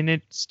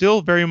it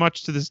still very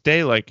much to this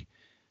day, like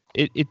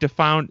it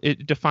defined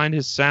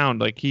his sound.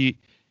 Like he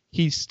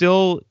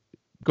still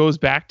goes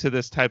back to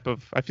this type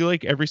of, I feel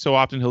like every so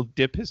often he'll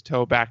dip his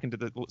toe back into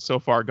the So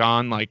Far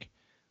Gone, like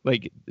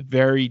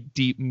very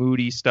deep,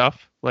 moody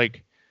stuff.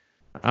 Like,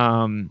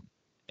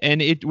 and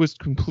it was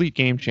complete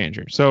game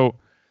changer. So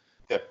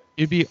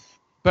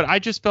but I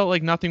just felt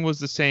like Nothing Was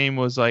the Same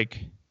was like,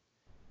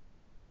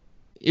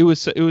 it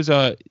was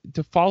to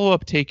follow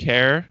up Take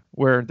Care,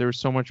 where there was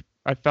so much,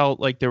 I felt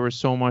like there was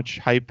so much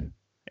hype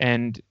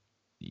and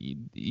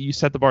you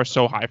set the bar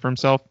so high for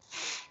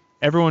himself.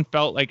 Everyone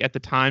felt like at the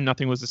time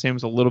Nothing Was the Same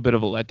was a little bit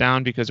of a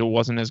letdown because it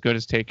wasn't as good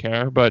as Take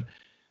Care. But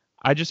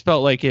I just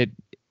felt like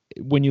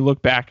when you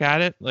look back at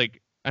it,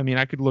 like,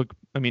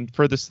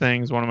 Furthest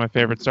Thing is one of my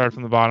favorites. Started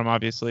from the bottom,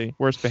 obviously.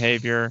 Worst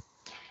Behavior.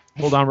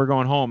 Hold On, We're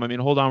Going Home.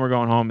 Hold On, We're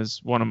Going Home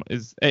is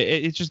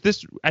it's just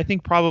this, I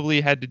think probably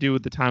had to do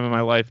with the time of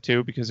my life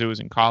too, because it was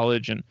in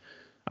college and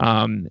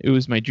it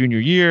was my junior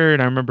year.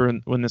 And I remember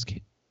when this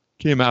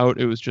came out,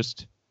 it was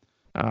just,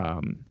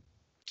 that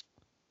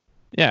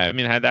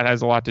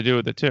has a lot to do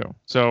with it too.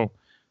 So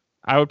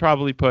I would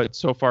probably put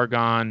So Far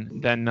Gone,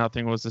 then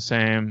Nothing Was the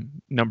Same,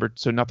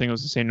 Nothing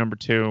Was the Same, number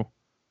 2,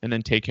 and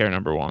then Take Care,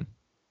 number 1.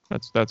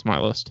 That's my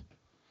list.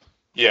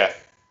 Yeah.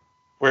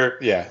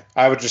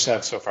 I would just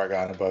have So Far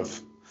Gone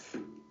above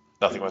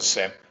Nothing Was the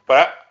Same.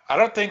 But I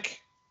don't think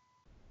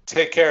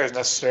Take Care is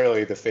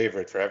necessarily the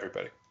favorite for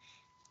everybody.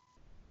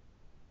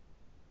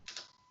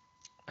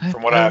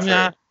 From what I've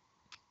heard.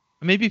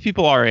 Maybe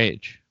people our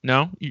age.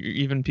 No?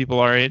 Even people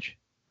our age?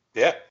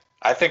 Yeah.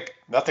 I think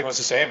Nothing Was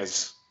the Same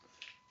is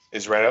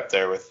right up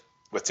there with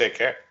Take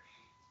Care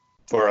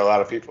for a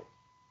lot of people.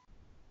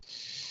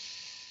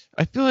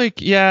 I feel like,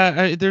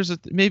 there's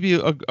maybe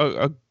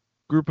a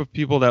group of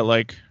people that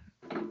like,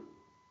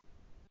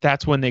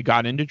 that's when they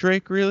got into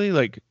Drake, really.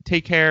 Like,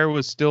 Take Care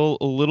was still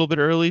a little bit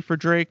early for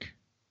Drake.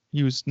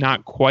 He was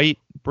not quite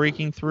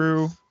breaking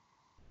through.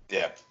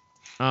 Yeah.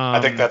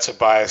 I think that's a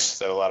bias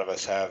that a lot of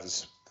us have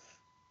is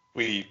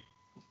we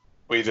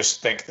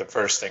just think the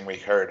first thing we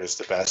heard is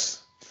the best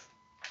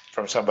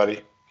from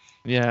somebody.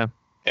 Yeah.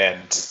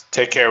 And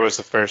Take Care was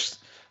the first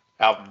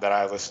album that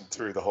I listened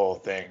through the whole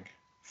thing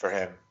for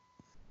him.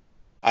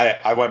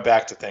 I went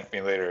back to Thank Me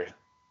Later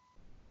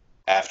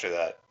after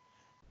that.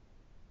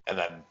 And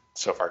then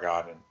So Far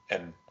Gone.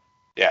 And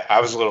I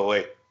was a little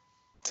late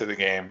to the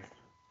game.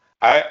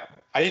 I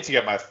need to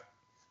get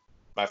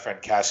my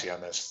friend Cassie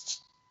on this.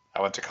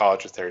 I went to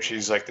college with her.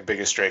 She's like the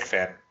biggest Drake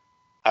fan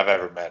I've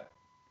ever met,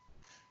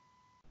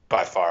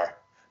 by far.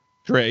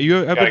 Drake,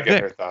 Gotta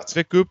get her thoughts.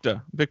 Vic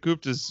Gupta. Vic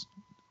Gupta's.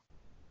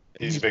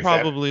 He's a big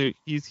fan.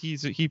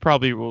 He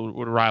probably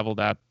would rival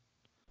that.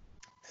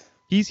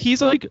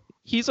 He's like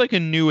a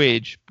new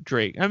age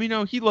Drake. I mean,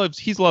 no,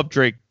 he's loved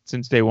Drake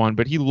since day one,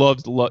 but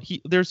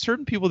there's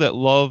certain people that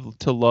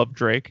love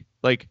Drake.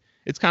 Like,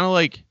 it's kind of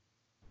like,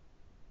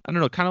 I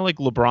don't know, kind of like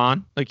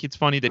LeBron. Like, it's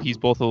funny that he's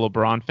both a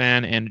LeBron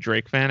fan and a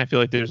Drake fan. I feel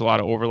like there's a lot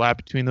of overlap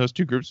between those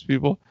two groups of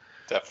people.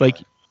 Definitely. Like,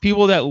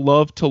 people that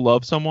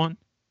love someone,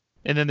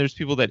 and then there's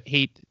people that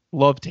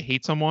love to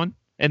hate someone,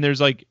 and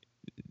there's like,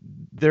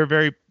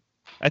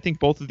 I think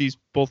both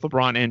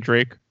LeBron and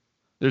Drake,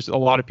 there's a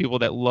lot of people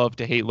that love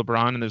to hate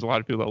LeBron, and there's a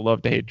lot of people that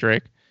love to hate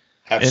Drake.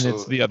 Absolutely. And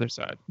it's the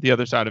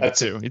other side of it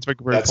too. It's like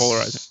very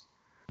polarizing.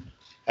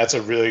 That's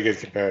a really good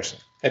comparison.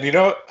 And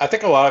I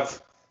think a lot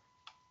of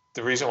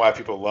the reason why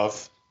people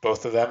love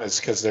both of them is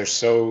because they're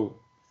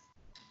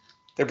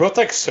both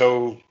like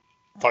so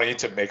funny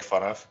to make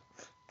fun of,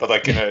 but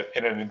like in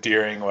an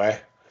endearing way.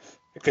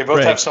 Like, they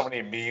both have so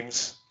many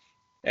memes,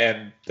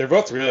 and they're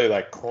both really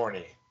like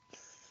corny.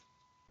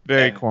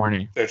 Very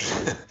corny. They're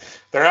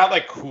not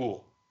like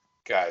cool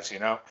guys,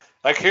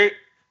 Like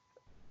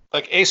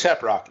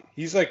A$AP Rocky.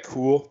 He's like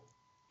cool.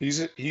 He's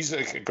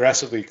like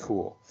aggressively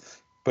cool,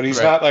 but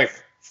he's not like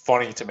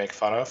funny to make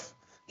fun of.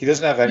 He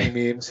doesn't have any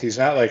memes. He's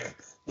not like,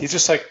 he's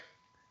just like,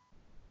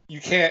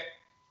 you can't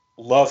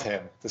love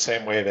him the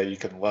same way that you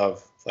can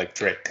love like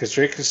Drake, because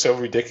Drake is so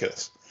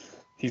ridiculous.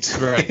 He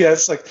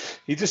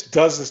just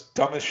does this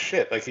dumbest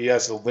shit. Like, he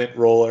has the lint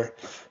roller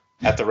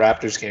at the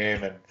Raptors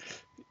game, and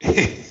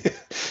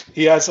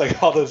he has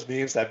like all those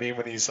memes. That meme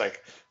when he's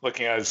like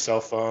looking at his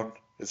cell phone,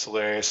 it's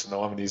hilarious. And the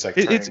one when he's like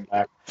turning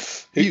back.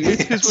 It's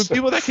because when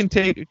people that can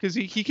take, because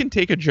he can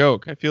take a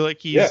joke. I feel like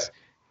he's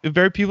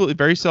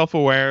very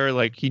self-aware.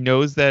 Like, he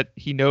knows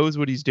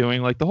what he's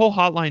doing. Like the whole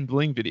Hotline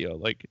Bling video.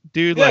 Like,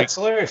 dude, like, it's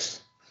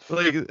hilarious.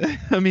 Like,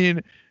 I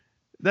mean,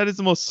 that is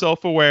the most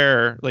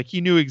self-aware. Like, he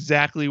knew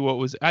exactly what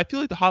was. I feel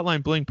like the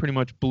Hotline Bling pretty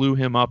much blew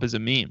him up as a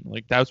meme.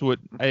 Like, that's what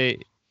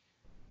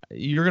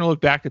you're gonna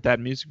look back at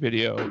that music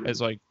video as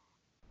like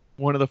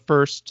one of the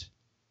first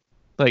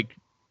like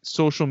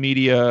social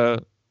media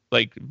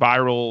like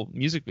viral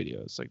music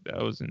videos. Like, that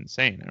was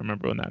insane. I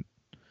remember when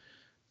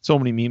so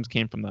many memes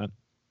came from that.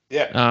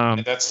 Yeah,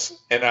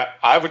 and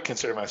I would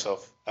consider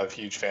myself a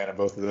huge fan of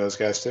both of those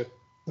guys too,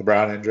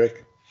 LeBron and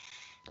Drake.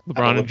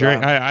 LeBron and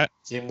Drake.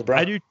 Team LeBron.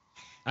 I do.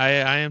 I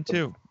am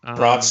too.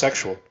 Bron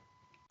sexual.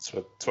 That's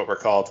what we're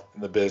called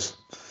in the biz.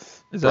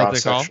 Is that what they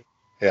call?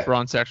 Yeah.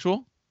 Bron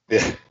sexual.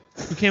 Yeah.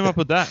 Who came up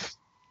with that?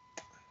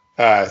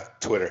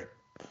 Twitter.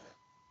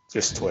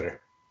 Just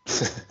Twitter.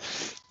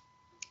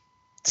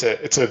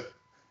 It's a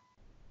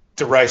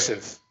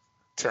derisive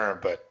term,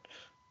 but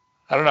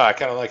I don't know. I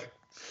kind of like it.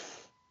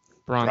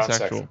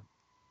 Bronsexual.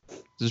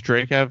 Does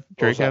Drake have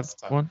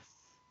one?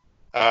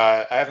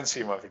 I haven't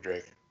seen one for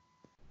Drake.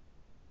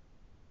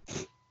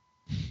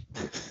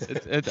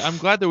 I'm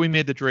glad that we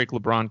made the Drake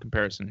LeBron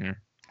comparison here.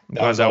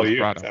 That was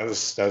brought up. That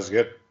was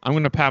good. I'm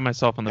gonna pat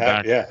myself on the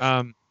back.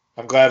 Yeah.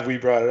 I'm glad we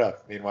brought it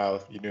up.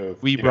 Meanwhile, you knew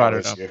we brought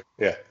it up.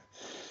 Yeah.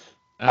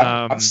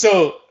 I'm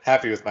still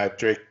happy with my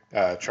Drake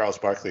Charles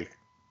Barkley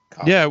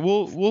comment. Yeah,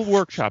 we'll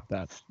workshop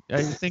that.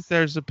 I think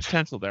there's a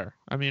potential there.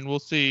 I mean, we'll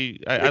see.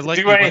 I like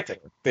do anything.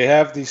 They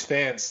have these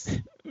fans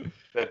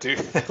that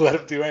let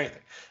them do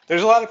anything.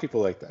 There's a lot of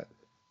people like that.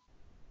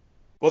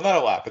 Well, not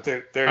a lot, but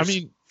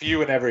there's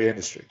few in every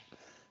industry.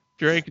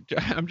 Drake,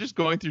 I'm just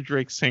going through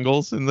Drake's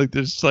singles, and like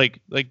there's like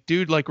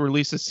dude like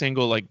release a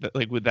single like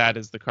with that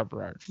as the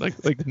cover art, like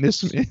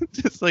this,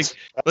 just like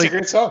that's a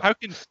great song. How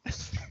can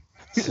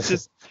it's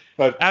just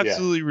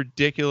absolutely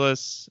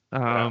ridiculous.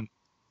 And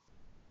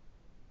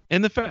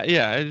the fact,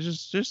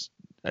 it's just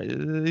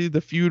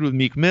the feud with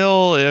Meek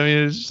Mill. I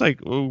mean, it's just like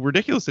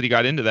ridiculous that he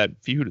got into that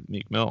feud with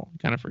Meek Mill.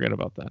 Kind of forget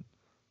about that.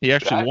 He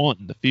actually won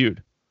the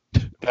feud.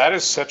 That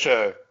is such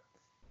a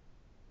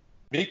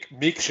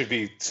Meek should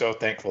be so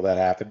thankful that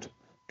happened,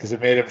 because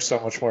it made him so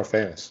much more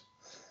famous.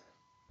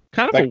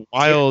 Kind of a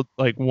wild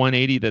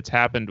 180 that's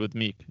happened with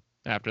Meek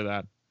after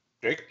that.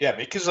 Drake,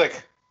 Meek is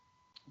like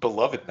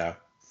beloved now.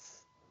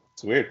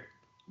 It's weird.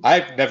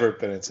 I've never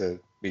been into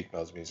Meek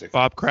Mill's music.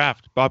 Bob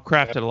Kraft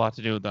had a lot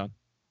to do with that.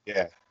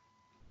 Yeah.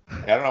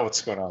 I don't know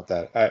what's going on with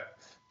that.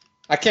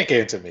 I can't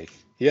get into Meek.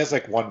 He has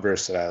like one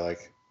verse that I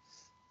like.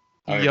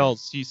 He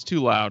yells. He's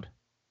too loud.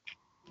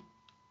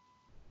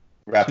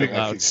 Rapping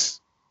like he's...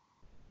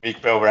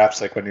 Meek Mill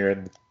raps like when you're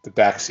in the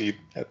back seat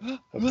of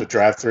the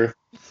drive-thru.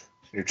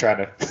 You're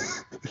trying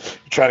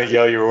to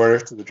yell your order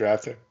to the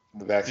drive-thru in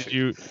the back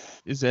seat.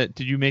 Did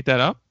you make that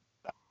up?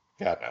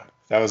 Yeah, no.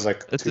 That was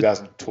like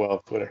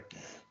 2012 Twitter.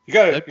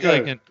 That'd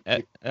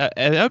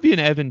be an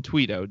Evan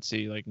tweet I would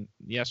see like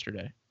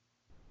yesterday.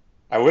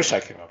 I wish I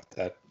came up with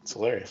that. It's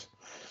hilarious.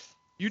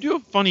 You do a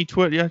funny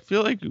Twitter. Yeah, I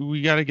feel like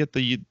we got to get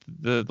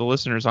the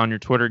listeners on your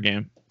Twitter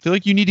game. I feel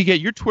like you need to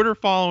get your Twitter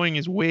following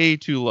is way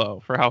too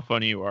low for how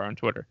funny you are on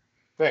Twitter.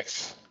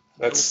 Thanks.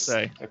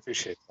 I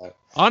appreciate that.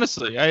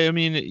 Honestly, I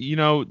mean,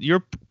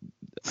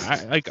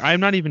 I'm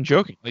not even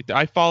joking. Like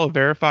I follow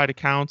verified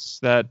accounts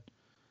that,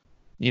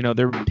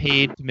 they're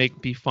paid to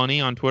be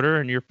funny on Twitter,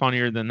 and you're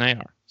funnier than they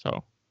are.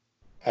 So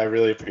I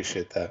really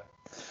appreciate that.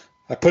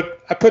 I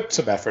put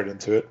some effort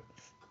into it.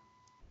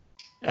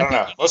 I don't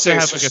know. We'll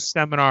have like a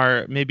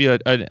seminar, maybe a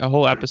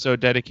whole episode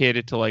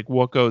dedicated to like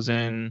what goes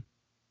in,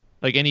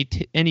 like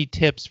any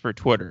tips for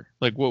Twitter.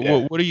 Like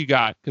what do you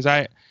got?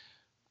 Because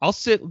I'll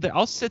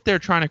sit there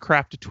trying to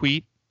craft a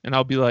tweet, and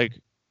I'll be like,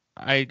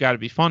 I got to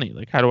be funny.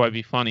 Like, how do I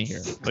be funny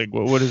here? Like,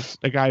 what is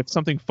like? I have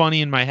something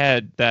funny in my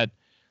head that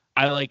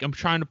I'm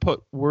trying to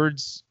put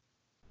words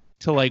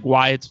to like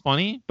why it's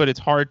funny, but it's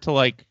hard to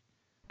like.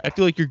 I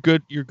feel like you're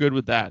good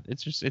with that.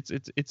 It's just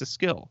it's a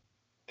skill.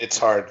 It's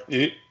hard.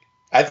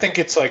 I think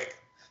it's like,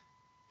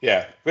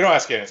 yeah. We don't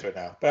have to get into it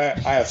now, but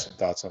I have some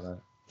thoughts on that.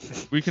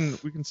 We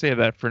can save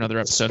that for another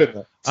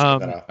episode. All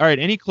right.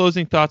 Any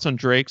closing thoughts on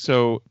Drake?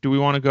 So, do we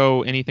want to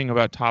go anything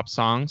about top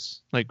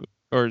songs,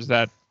 or is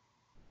that?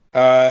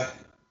 I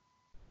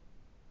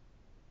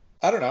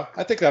don't know.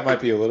 I think that might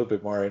be a little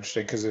bit more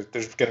interesting because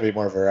there's going to be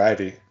more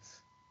variety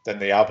than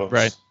the albums.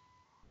 Right.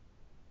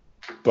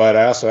 But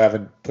I also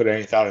haven't put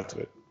any thought into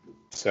it.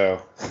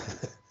 So.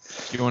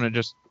 You want to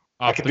just?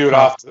 I can do it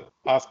off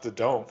the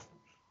dome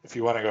if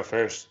you want to go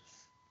first.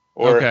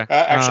 Or okay.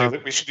 Actually,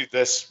 we should do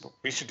this.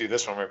 We should do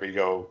this one where we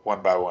go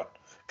one by one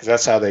because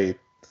that's how they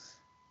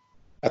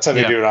do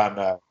it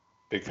on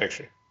Big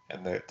Picture,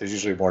 and there's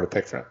usually more to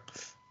pick from.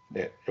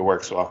 It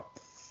works well.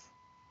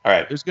 All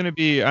right. There's gonna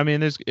be. I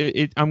mean,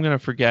 I'm gonna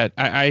forget.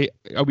 Are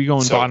we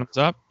going bottoms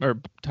up or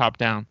top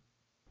down?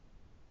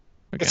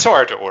 Okay. It's so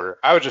hard to order.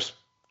 I would just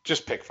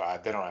pick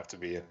 5. They don't have to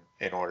be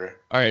in order.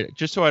 All right,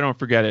 just so I don't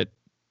forget it.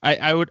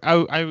 I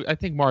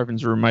think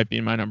Marvin's Room might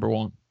be my number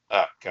 1.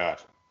 Oh God.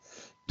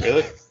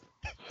 Really?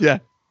 Yeah.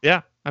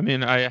 I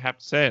mean, I have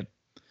to say it.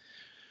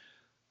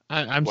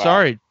 I'm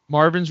sorry.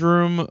 Marvin's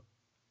Room,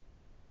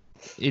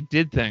 it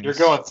did things. You're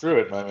going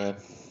through it, my man.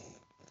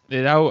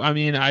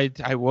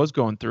 I was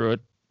going through it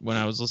when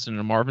I was listening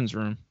to Marvin's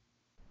Room.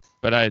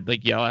 But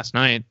last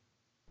night.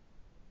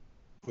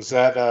 Was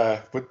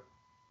that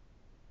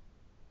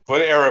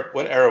what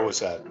era was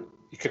that?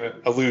 You can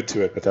allude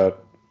to it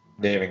without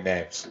naming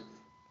names.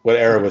 What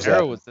era was that?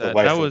 That was that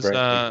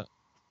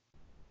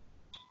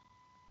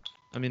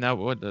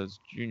was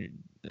junior.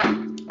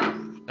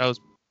 That was,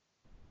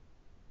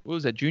 what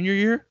was that, junior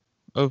year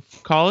of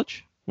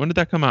college? When did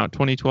that come out?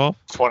 2012?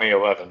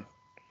 2011.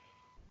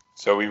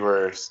 So we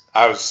were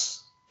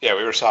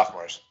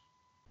sophomores.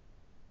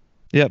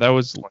 Yeah, that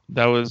was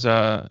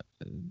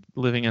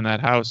living in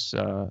that house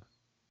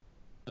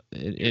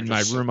in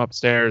my room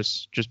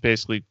upstairs, just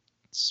basically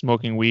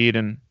smoking weed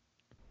and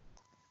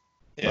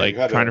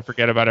trying to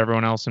forget about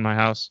everyone else in my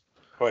house.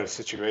 Quite a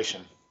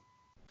situation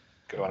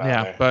going on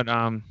there. Yeah, but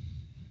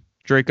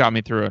Drake got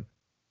me through it.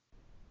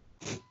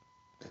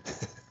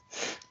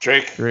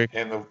 Drake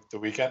and the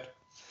Weeknd.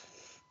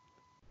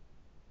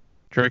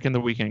 Drake and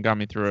the Weeknd got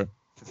me through it.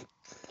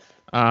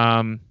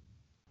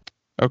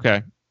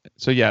 Okay.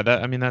 So yeah,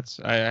 that's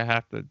I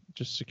have to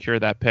just secure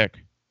that pick.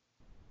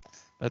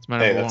 That's my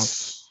number 1.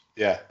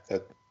 Yeah,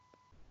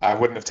 I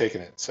wouldn't have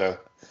taken it. So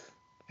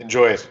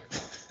enjoy it.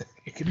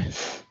 you can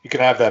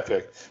have that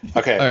pick.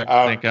 Okay. Right,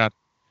 thank God.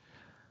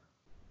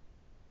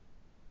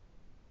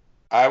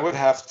 I would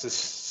have to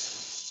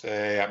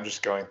say I'm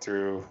just going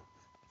through,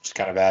 just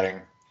kind of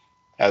adding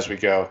as we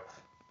go.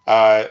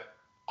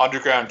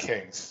 Underground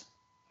Kings.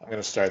 I'm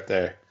going to start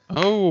there.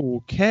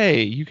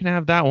 Okay, you can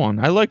have that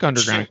one. I like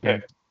Underground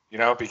Kings.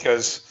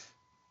 Because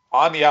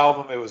on the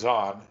album it was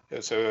on.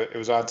 So it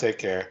was on Take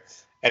Care.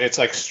 And it's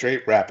like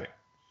straight rapping,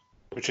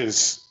 which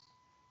is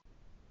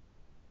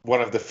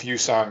one of the few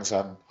songs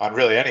on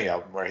really any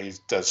album where he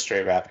does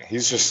straight rapping.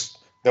 He's just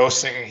no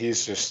singing.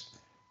 He's just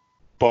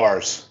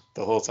bars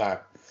the whole time.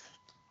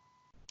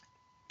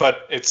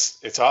 But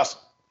it's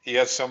awesome. He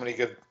has so many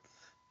good.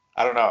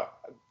 I don't know.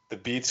 The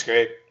beat's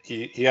great.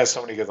 He has so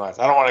many good lines.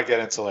 I don't want to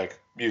get into like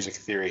music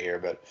theory here,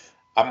 but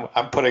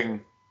I'm putting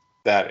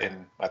that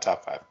in my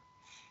top 5.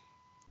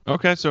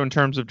 Okay, so in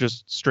terms of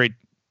just straight,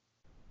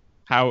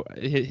 how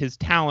his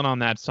talent on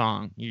that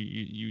song,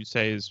 you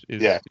say is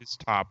his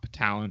top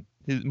talent,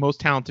 his most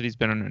talented he's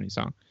been on any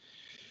song.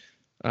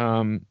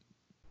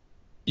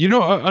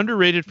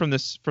 Underrated from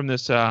this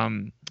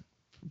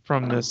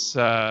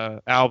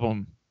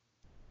album,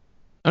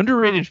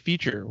 underrated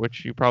feature,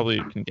 which you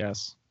probably can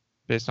guess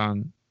based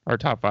on our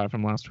top 5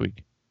 from last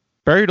week.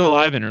 Buried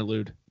Alive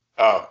interlude.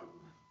 Oh,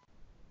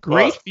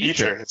 great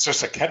feature. It's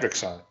just a Kendrick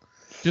song.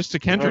 Just a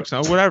Kendrick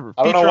song, whatever.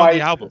 I don't know why on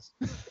the album.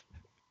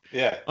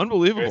 Yeah,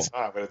 unbelievable. Great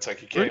song, but it's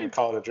like you can't even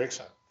call it a Drake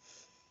song.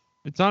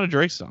 It's not a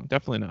Drake song,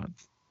 definitely not.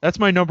 That's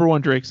my number 1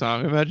 Drake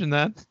song. Imagine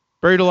that.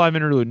 Buried Alive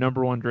interlude,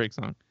 number 1 Drake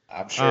song.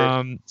 I'm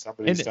sure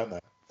somebody's done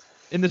that.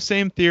 In the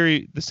same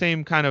theory, the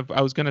same kind of,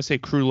 I was gonna say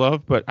Crew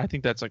Love, but I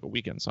think that's like a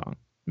Weeknd song,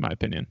 in my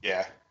opinion.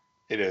 Yeah,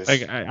 it is.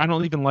 Like I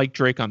don't even like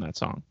Drake on that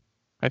song.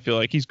 I feel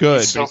like he's good,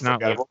 but he's not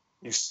forgettable.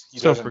 Like, he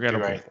so doesn't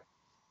forgettable. do anything.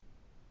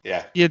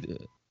 Yeah.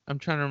 I'm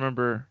trying to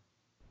remember.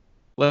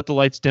 Let the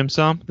Lights Dim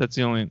Some. That's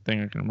the only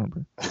thing I can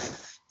remember.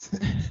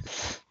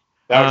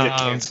 That would get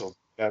canceled.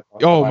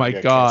 Oh my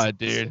God,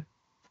 dude!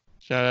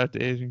 Shout out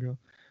to Asian Girl.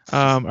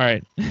 All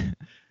right,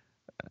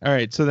 all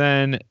right. So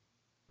then,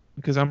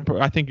 because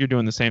I think you're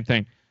doing the same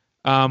thing.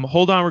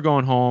 Hold on, we're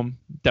going home.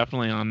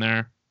 Definitely on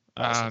there.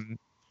 Awesome.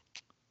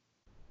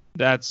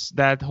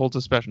 That holds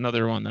a special,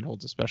 another one that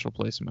holds a special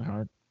place in my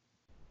heart.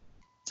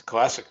 It's a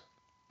classic.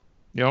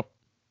 Yep.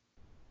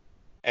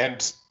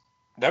 And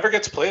never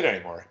gets played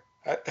anymore.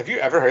 Have you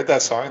ever heard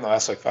that song in the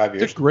last like 5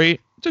 years? It's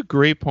a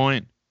great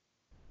point.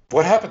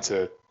 What happened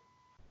to it?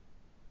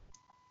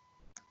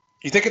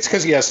 You think it's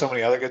because he has so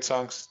many other good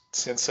songs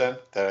since then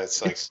that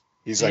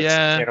he's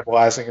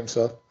cannibalizing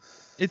himself?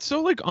 It's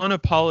so like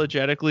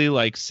unapologetically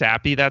like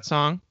sappy, that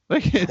song.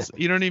 Like it's,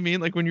 you know what I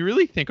mean? Like when you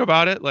really think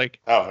about it, like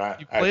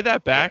you play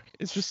that back,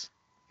 it's just,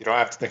 you don't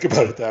have to think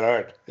about it that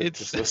hard.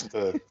 Just listen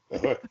to the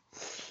hook.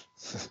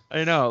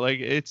 I know, like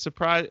it's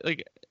surprised,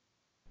 like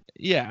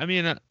yeah, I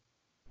mean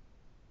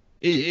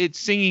it's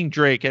singing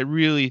Drake. It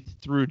really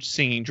threw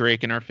singing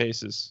Drake in our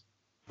faces.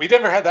 We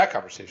never had that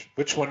conversation.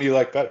 Which one do you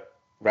like better?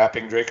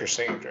 Rapping Drake or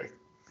singing Drake?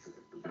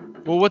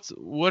 Well,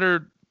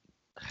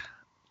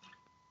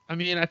 I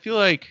mean, I feel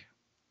like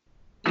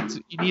it's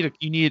a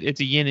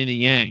yin and a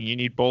yang. You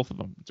need both of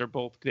them.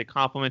 They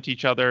complement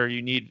each other.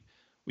 You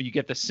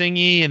get the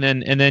singy and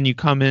then you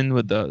come in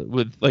with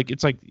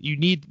it's like you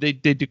need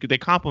they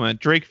complement.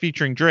 Drake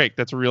featuring Drake.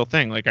 That's a real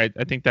thing. Like I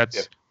think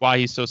that's why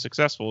he's so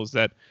successful, is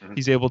that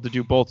he's able to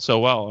do both so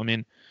well. I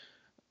mean,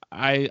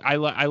 I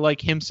like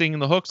him singing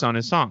the hooks on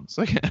his songs.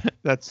 Like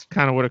that's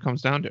kind of what it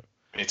comes down to.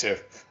 Me too.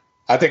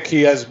 I think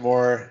he has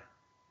more.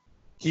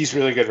 He's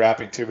really good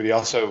rapping too, but he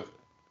also,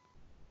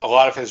 a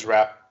lot of his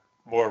rap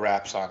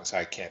songs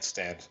I can't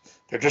stand.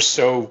 They're just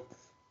so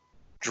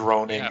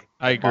droning. Yeah,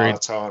 I agree.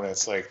 Monotone.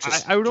 It's like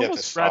just I would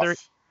almost rather.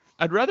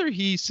 I'd rather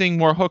he sing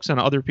more hooks on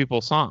other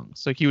people's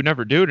songs. Like he would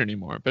never do it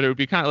anymore, but it would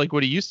be kind of like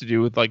what he used to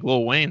do with like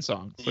Lil Wayne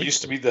songs. He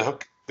used to be the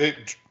hook.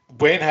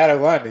 Wayne had a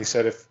line. He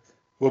said, "If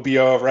we'll be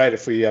all right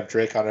if we have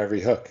Drake on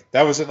every hook."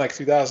 That was in like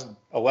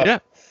 2011. Yeah.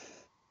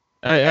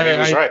 He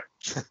was right.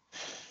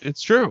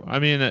 It's true. I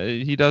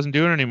mean, he doesn't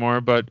do it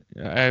anymore, but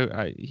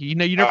you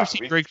never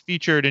see Drake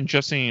featured in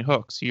just singing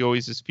hooks. He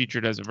always is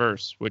featured as a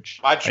verse,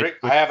 which I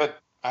have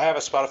a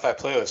Spotify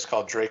playlist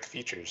called Drake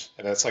Features,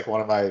 and it's like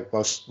one of my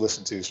most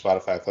listened to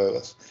Spotify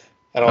playlists.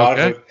 And a lot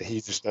of it, he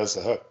just does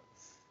the hook.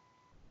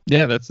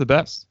 Yeah, that's the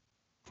best.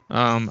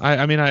 I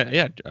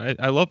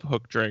love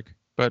hook Drake,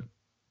 but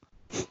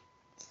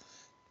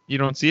you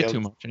don't see it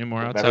too much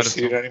anymore. Outside never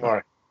see it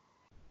anymore.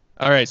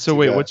 All right, so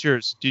wait, what's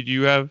yours?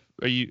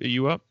 Are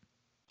you up?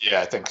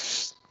 Yeah, I think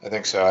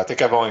so. I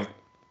think I've only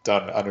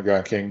done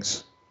Underground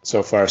Kings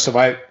so far. So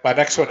my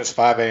next one is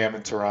 5 a.m.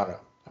 in Toronto.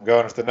 I'm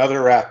going with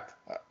another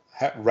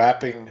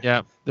rapping.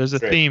 Yeah, there's a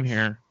theme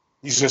here.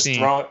 He's just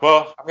throwing.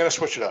 Well, I'm going to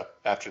switch it up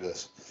after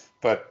this,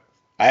 but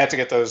I had to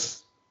get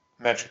those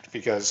mentioned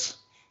because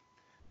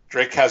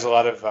Drake has a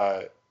lot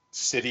of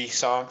city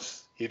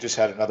songs. He just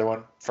had another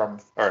one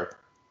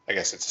I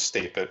guess it's a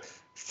state, but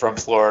from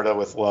Florida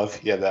with Love.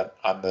 He had that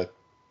on the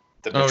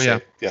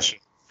mixtape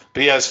yesterday.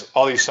 But he has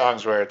all these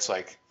songs where it's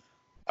like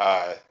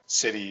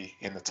city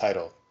in the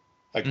title.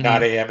 Like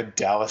 9 a.m. in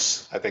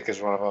Dallas, I think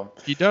is one of them.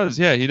 He does,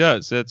 yeah, he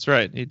does. That's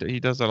right. He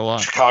does that a lot.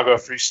 Chicago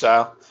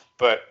freestyle.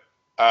 But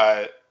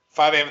 5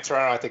 a.m. in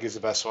Toronto, I think, is the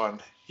best one.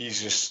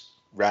 He's just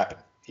rapping.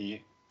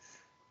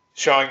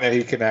 Showing that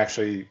he can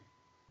actually,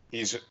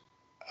 he's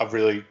a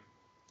really,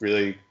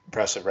 really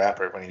impressive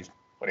rapper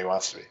when he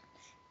wants to be.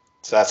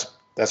 So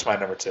that's my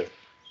number 2.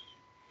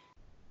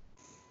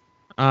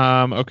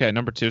 Okay,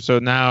 number 2. So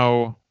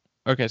now,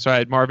 so I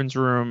had Marvin's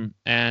Room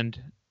and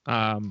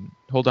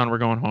Hold On, We're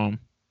Going Home.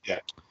 Yeah.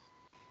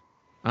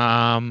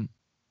 All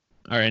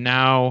right,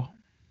 now,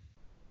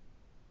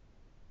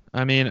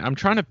 I mean, I'm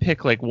trying to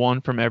pick like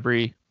one from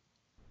every.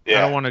 Yeah.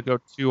 I don't want to go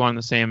 2 on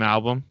the same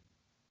album.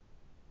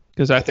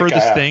 Because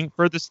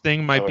Furthest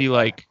Thing might be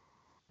like,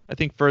 I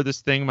think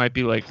Furthest Thing might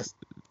be like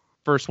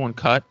first one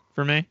cut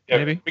for me. Yeah,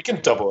 maybe we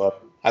can double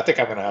up. I think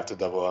I'm gonna have to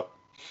double up.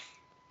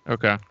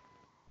 Okay.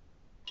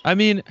 I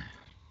mean,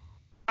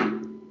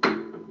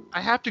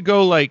 I have to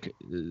go like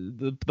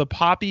the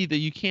poppy, that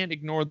you can't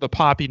ignore the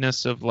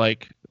poppiness of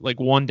like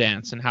One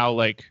Dance and how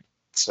like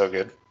it's so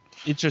good.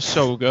 It's just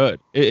so good.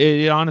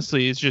 It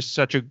honestly is just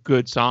such a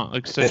good song.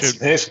 Like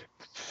it's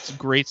a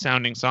great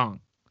sounding song.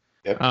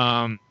 Yep.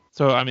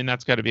 So I mean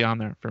that's got to be on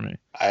there for me.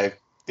 I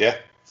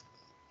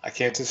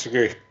can't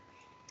disagree.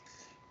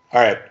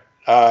 All right.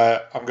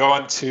 I'm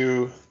going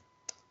to.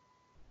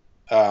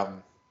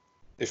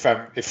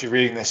 If you're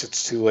reading this,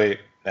 it's too late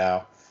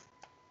now.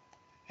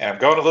 And I'm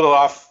going a little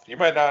off. You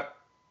might not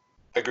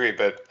agree,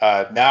 but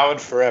Now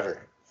and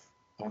Forever.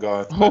 I'm going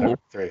with number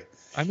 3.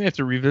 I may have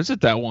to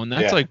revisit that one.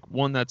 That's like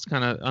one that's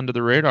kind of under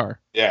the radar.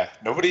 Yeah.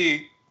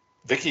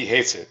 Vicky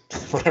hates it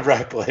whenever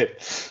I play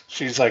it.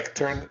 She's like,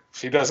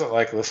 she doesn't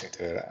like listening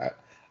to it.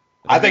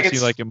 I think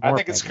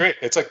it's great.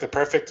 It's like the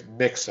perfect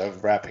mix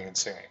of rapping and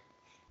singing.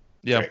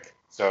 Yeah.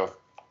 So,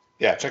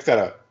 yeah, check that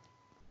out.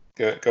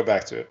 Go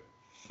back to it.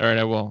 All right,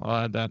 I will.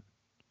 I'll add that.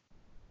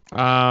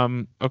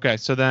 Okay,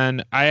 so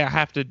then I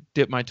have to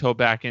dip my toe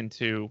back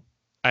into.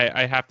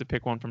 I have to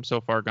pick one from So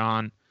Far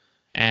Gone,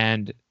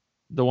 and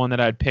the one that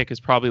I'd pick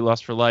is probably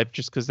Lust for Life,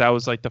 just because that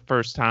was like the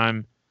first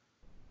time,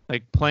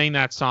 like playing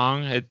that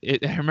song. I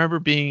remember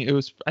it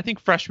was I think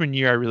freshman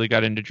year I really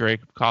got into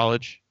Drake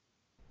college,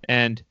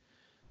 and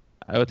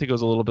I think it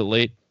was a little bit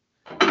late.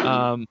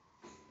 And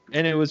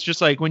it was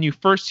just like when you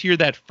first hear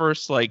that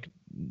first like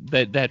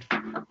that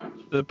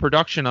the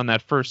production on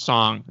that first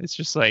song, it's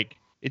just like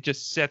it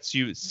just sets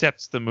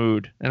the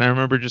mood. And I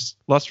remember just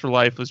Lust for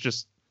Life was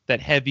just that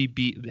heavy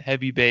beat, the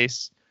heavy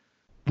bass,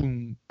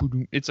 boom,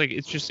 boom. It's like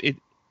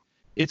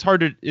it's hard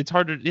to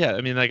yeah.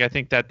 I mean, like I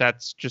think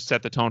that's just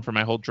set the tone for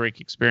my whole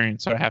Drake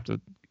experience. So I have to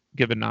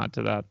give a nod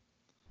to that.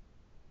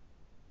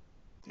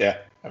 Yeah,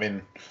 I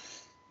mean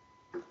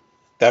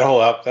that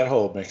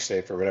whole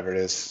mixtape or whatever it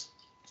is,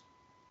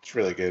 it's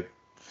really good.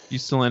 You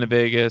still in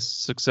Vegas,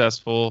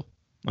 successful.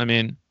 I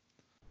mean,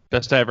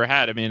 best I ever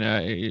had. I mean,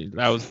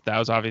 that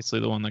was obviously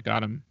the one that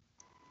got him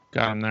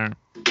there.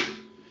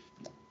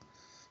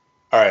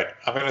 All right,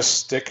 I'm gonna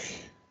stick.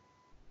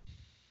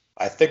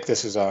 I think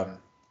this is on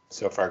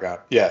So Far Gone.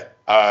 Yeah,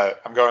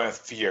 I'm going with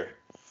Fear.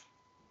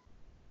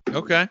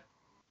 Okay.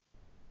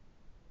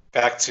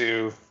 Back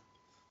to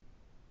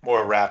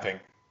more rapping,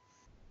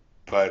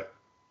 but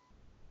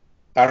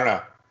I don't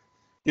know.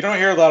 You don't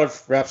hear a lot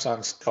of rap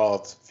songs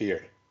called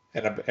Fear,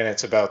 and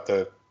it's about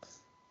the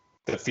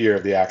fear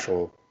of the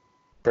actual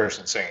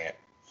person singing it,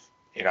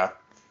 you know.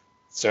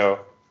 So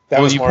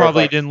that was you more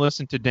probably like, didn't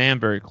listen to Dan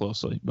very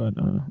closely, but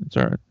it's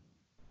all right.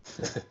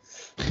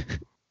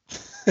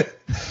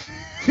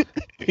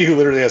 He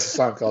literally has a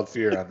song called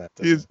Fear on that.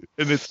 And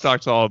it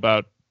talks all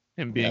about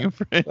him being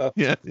afraid. Well,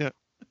 yeah. You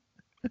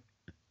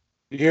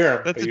hear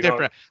him. That's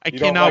different. I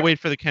cannot wait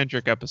for the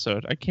Kendrick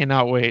episode. I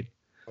cannot wait.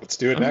 Let's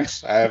do it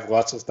next. I have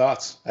lots of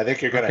thoughts. I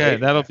think you're gonna. Okay,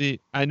 that'll be.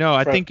 I know.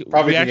 I think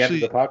probably the end of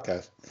the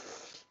podcast.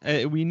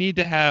 We need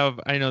to have.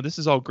 I know this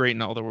is all great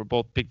and all that we're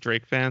both big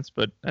Drake fans,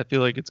 but I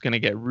feel like it's gonna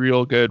get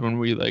real good when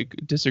we like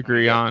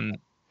disagree on.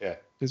 Yeah.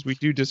 Because we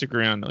do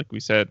disagree on, like we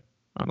said,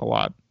 on a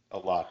lot. A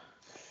lot.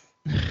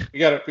 We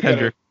gotta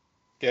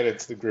get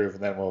into the groove,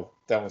 and then we'll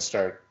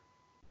start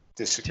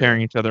disagreeing.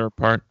 Tearing each other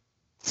apart.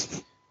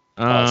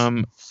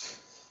 Awesome.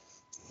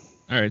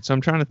 All right, so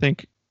I'm trying to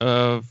think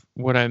of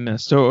what I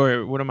missed. So,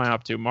 or what am I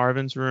up to?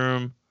 Marvin's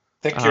Room.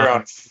 I think you're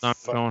on.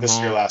 This is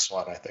your last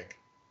one, I think.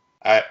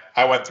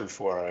 I went through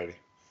 4 already,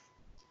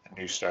 and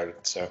you started,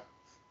 so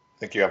I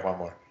think you have one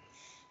more.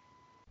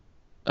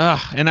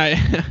 And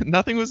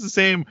Nothing Was the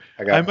Same.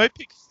 I might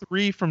pick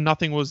 3 from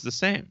Nothing Was the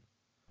Same.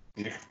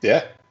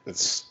 Yeah,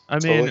 it's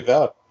totally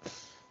valid.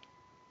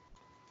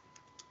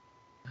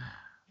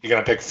 You're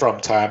gonna pick From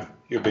Time.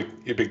 You're a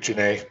big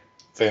Jhené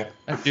fan.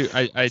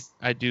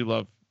 I do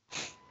love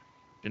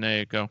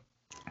Jhené Aiko.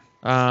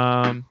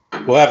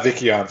 We'll have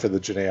Vicky on for the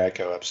Jhené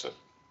Aiko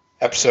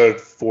episode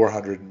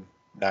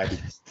 490.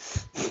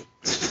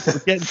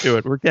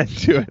 We're getting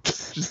to it.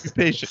 Just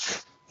be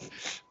patient.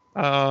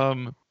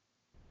 I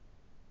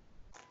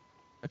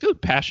feel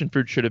like Passion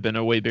Fruit should have been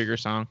a way bigger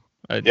song.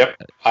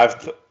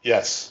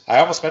 Yes, I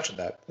almost mentioned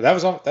that.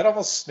 That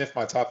almost sniffed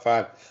my top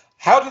 5.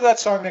 How did that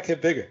song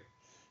get bigger?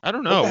 I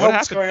don't know. What the hell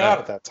was going on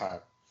at that time?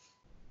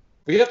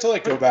 We have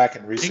to go back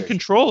and research. And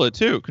Control It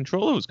too.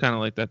 Control It was kind of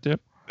like that too.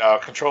 No,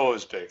 Control It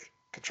was big.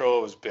 Control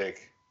It was big,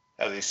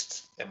 at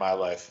least in my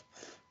life.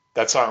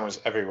 That song was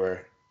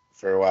everywhere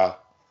for a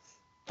while.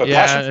 But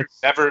Passion Fruit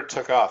never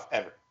took off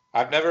ever.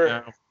 I've never.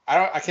 No.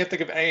 I can't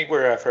think of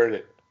anywhere I've heard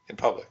it in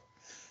public.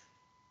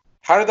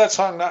 How did that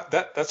song not?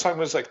 That song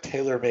was like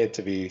tailor made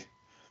to be.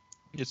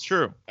 It's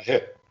true. A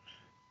hit.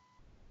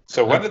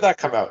 So when did that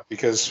come out?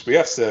 Because we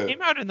have to. It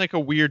came out in like a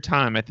weird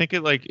time. I think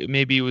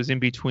maybe it was in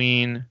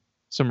between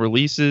some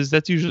releases.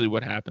 That's usually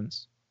what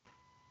happens.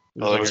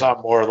 It was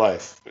on More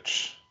Life,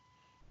 which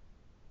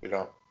we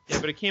don't. Yeah,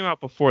 but it came out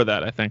before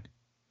that, I think.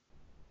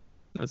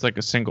 It's like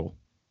a single.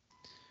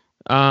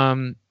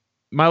 My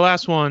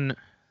last one,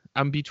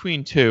 I'm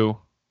between 2,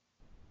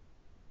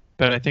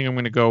 but I think I'm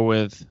going to go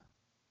with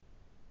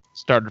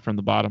Started From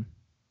the Bottom.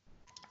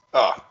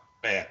 Oh,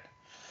 man.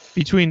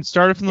 Between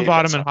Started From the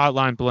Bottom and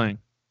Hotline Bling.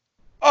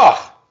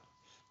 Oh,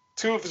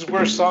 2 of his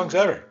worst songs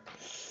ever.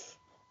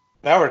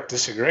 Now we're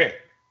disagreeing.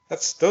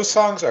 Those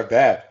songs are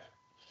bad.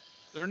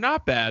 They're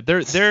not bad.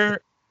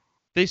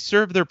 They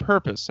serve their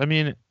purpose. I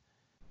mean,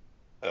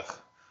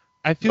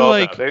 I feel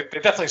like no,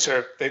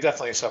 they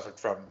definitely suffered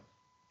from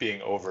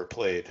being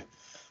overplayed.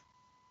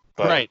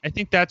 But, right. I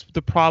think that's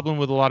the problem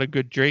with a lot of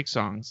good Drake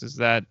songs is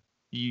that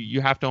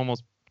you have to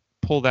almost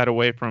pull that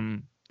away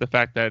from the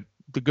fact that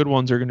the good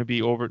ones are going to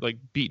be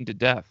beaten to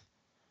death.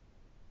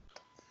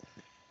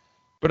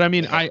 But I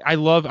mean, yeah.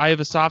 I have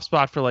a soft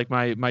spot for like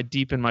my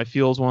deep in my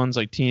feels ones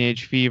like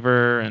Teenage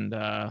Fever and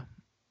I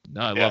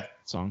love that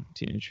song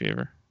Teenage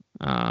Fever.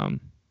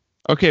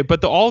 Okay,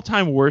 but the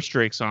all-time worst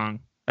Drake song.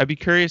 I'd be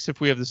curious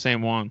if we have the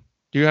same one.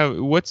 Do you have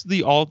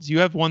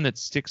one that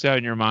sticks out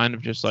in your mind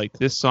of just like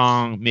this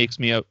song makes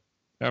me up?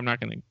 I'm not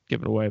going to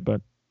give it away,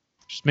 but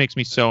just makes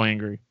me so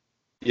angry.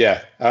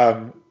 Yeah.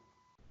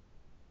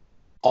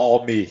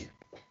 All Me.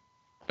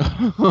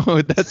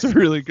 Oh, that's a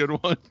really good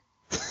one.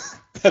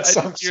 That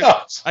song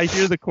sucks. I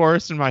hear the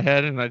chorus in my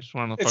head and I just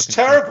want to It's fucking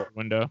terrible. the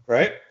window.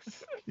 Right?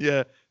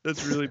 Yeah,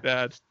 that's really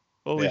bad.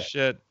 Holy Yeah.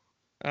 shit.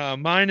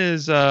 Mine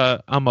is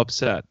I'm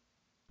upset.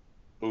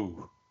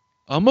 Ooh.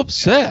 I'm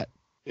upset.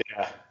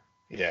 Yeah.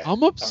 Yeah.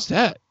 I'm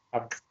upset.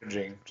 I'm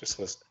cringing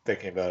just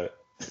thinking about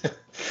it.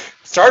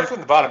 Start from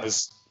the Bottom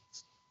is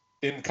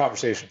in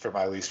conversation for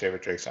my least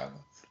favorite Drake song.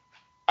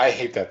 I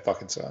hate that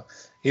fucking song.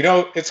 You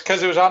know, it's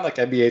because it was on like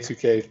NBA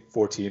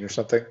 2K14 or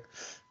something,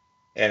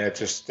 and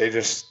they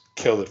just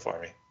killed it for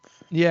me.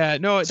 Yeah,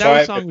 no,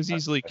 that song was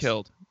easily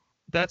killed.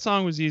 That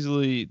song was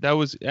easily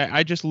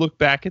I just look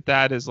back at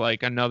that as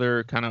like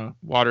another kind of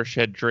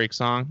watershed Drake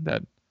song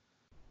that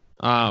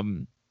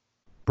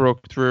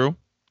broke through.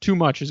 Too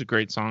Much is a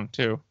great song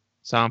too.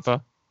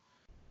 Sampa.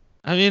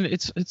 I mean,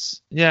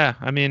 it's yeah,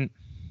 I mean.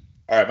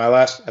 All right, my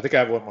last. I think I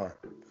have one more.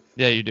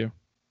 Yeah, you do.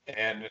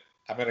 And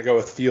I'm gonna go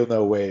with Feel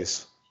No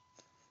Ways.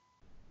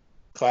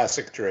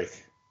 Classic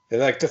Drake.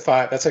 That's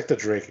like the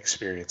Drake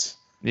experience.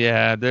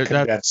 Yeah, that's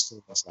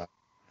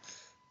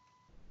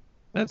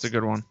a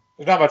good one.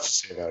 There's not much to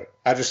say about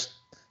it.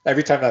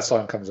 Every time that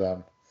song comes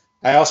on,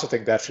 I also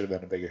think that should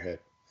have been a bigger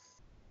hit.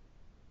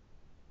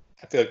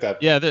 I feel like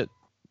that. Yeah,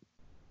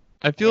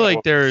 I feel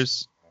like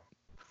there's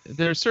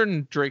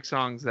certain Drake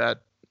songs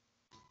that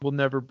could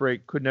never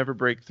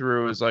break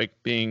through as like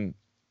being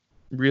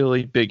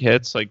really big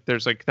hits. Like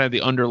there's like kind of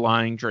the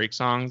underlying Drake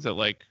songs that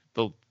like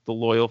the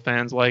loyal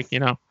fans like, you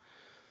know.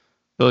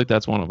 I feel like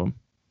that's one of them.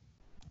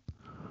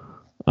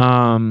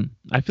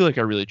 I feel like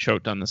I really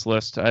choked on this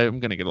list. I'm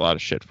gonna get a lot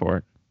of shit for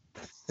it.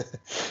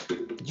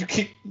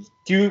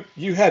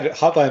 You had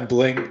Hotline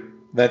Bling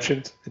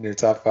mentioned in your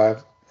top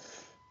 5.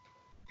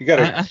 You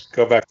gotta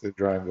go back to the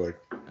drawing board.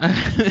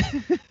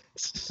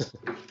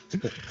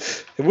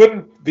 It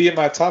wouldn't be in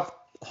my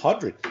top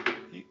 100.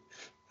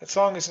 That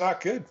song is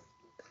not good.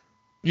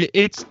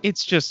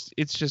 It's just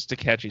a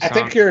catchy song. I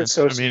think you're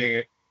associating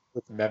it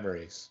with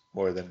memories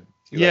more than.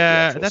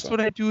 Yeah, that's what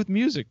I do with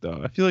music,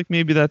 though. I feel like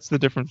maybe that's the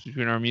difference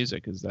between our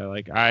music is that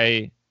like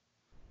I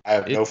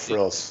have no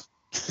frills.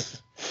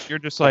 You're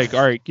just like,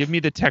 all right, give me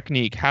the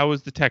technique. How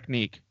is the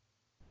technique?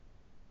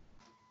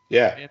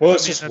 Yeah, well,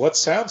 it's just what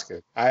sounds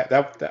good. I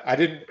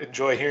didn't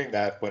enjoy hearing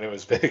that when it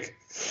was big,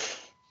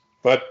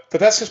 but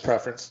that's just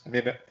preference. I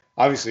mean,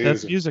 obviously,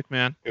 that's music,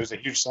 man. It was a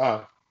huge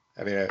song.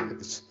 I mean,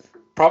 it's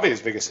probably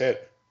his biggest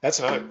hit. That's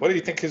another. What do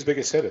you think his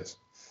biggest hit is?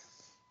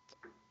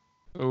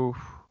 Oh.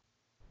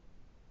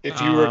 If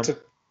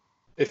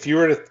you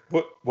were to,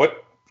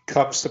 what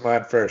comes to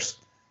mind first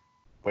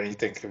when you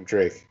think of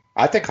Drake?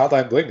 I think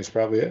Hotline Bling is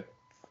probably it.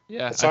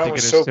 Yeah, that song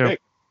was so big,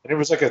 and it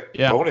was like a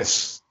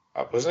bonus,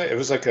 wasn't it? It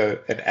was like an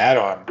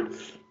add-on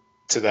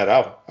to that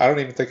album. I don't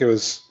even think it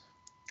was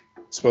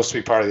supposed to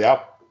be part of the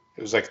album.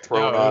 It was like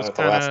thrown on at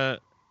the last.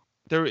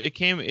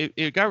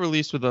 It got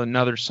released with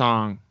another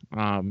song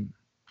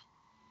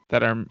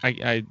that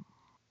I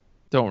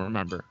don't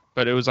remember.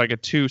 But it was like a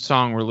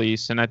 2-song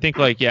release, and I think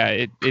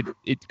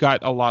it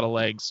got a lot of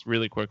legs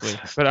really quickly.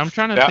 But I'm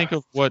trying to think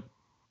of what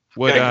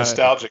getting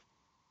nostalgic.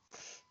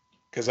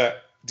 Because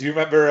do you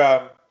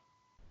remember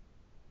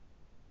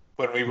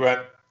when we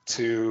went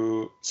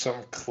to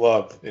some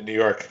club in New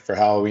York for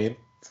Halloween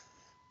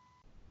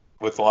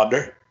with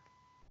Lunder?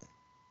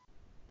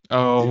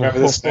 Oh, do you remember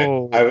this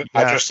thing? I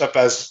dressed up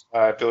as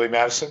Billy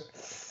Madison.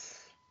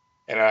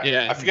 And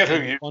I forget who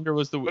you. Lunder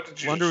was the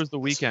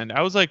Weeknd.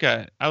 I was like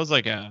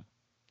a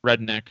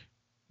redneck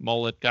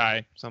mullet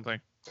guy, something.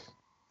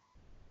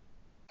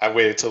 I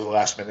waited till the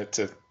last minute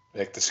to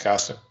make this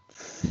costume.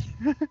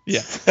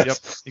 Yeah. Yep.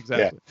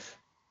 Exactly.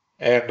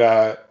 Yeah. And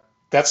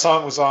that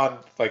song was on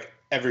like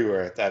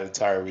everywhere that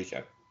entire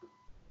weekend.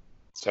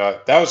 So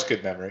that was a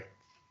good memory.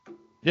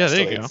 Yeah,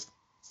 there you go.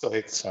 Still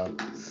hate the song.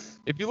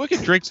 If you look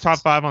at Drake's top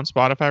 5 on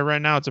Spotify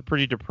right now, it's a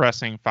pretty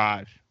depressing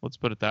 5. Let's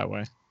put it that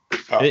way.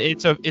 Oh.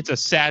 It's a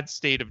sad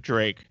state of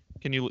Drake.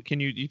 You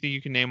think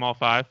you can name all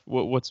 5?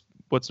 What's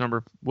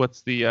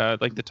the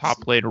like the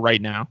top played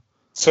right now?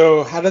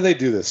 So how do they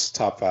do this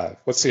top 5?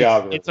 What's the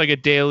algorithm? It's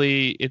like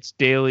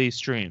daily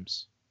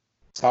streams.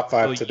 Top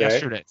 5 today?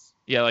 Yesterday.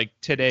 Yeah, like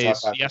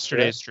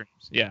yesterday's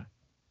streams. Yeah.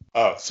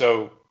 Oh,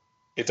 so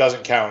it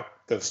doesn't count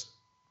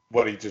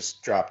what he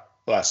just dropped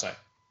last night,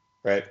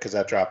 right? Because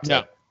that dropped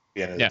at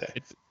the end of the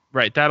day.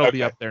 Right, that'll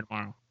be up there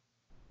tomorrow.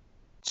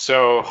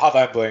 So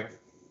Hotline Bling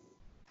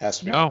has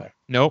to be on there.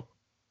 Nope.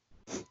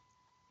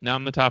 Now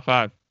I'm the top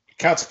 5. It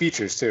counts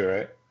features too,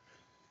 right?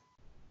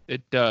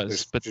 It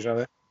does, but on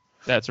there?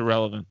 That's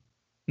irrelevant.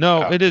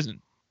 No, it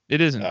isn't. It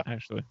isn't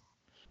actually.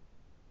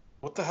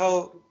 What the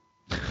hell?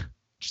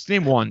 Just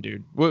name one,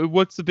 dude.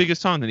 What's the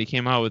biggest song that he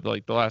came out with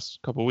like the last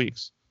couple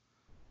weeks?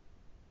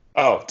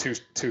 Oh,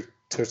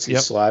 Tootsie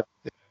Slide.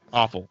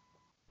 Awful.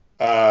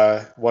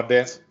 One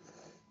Dance.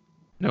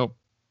 Nope.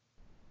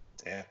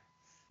 Damn.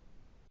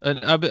 And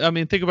I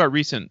mean, think about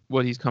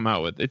what he's come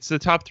out with. It's the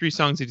top 3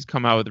 songs that he's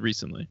come out with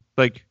recently.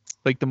 Like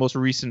the most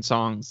recent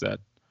songs that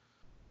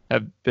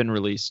have been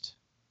released,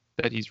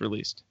 that he's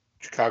released.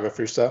 Chicago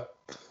Freestyle.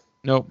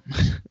 Nope.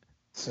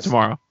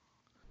 tomorrow.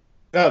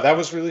 No, that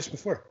was released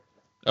before.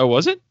 Oh,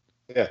 was it?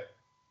 Yeah.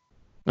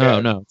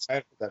 Oh, no. I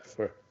had that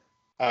before.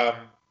 I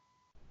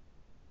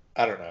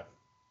don't know.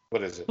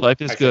 What is it?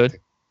 Life is Good.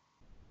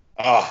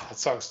 Oh, that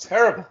song's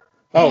terrible.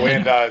 Oh,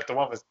 and the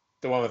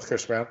one with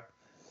Chris Brown.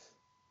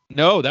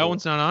 No, that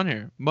one's not on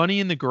here. Money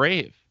in the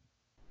Grave.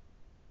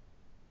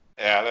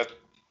 Yeah,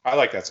 I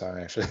like that song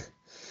actually.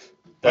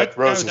 But that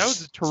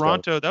was a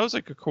Toronto. That was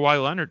like a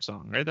Kawhi Leonard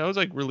song, right? That was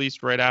like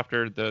released right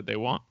after They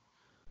Won.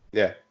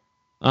 Yeah.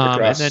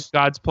 And then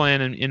God's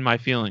Plan and In My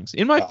Feelings.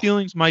 In My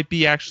Feelings might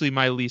be actually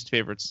my least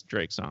favorite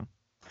Drake song.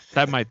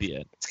 That might be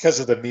it. It's because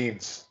of the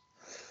memes.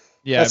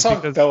 Yeah, that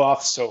song fell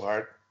off so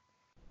hard.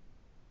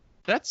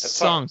 That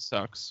song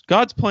sucks.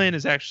 God's Plan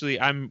is actually,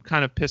 I'm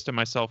kind of pissed at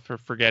myself for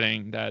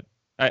forgetting that.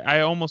 I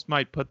almost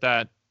might put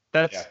that.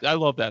 I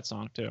love that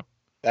song too.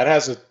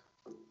 That's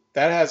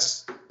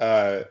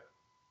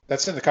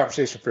in the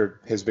conversation for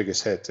his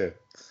biggest hit too.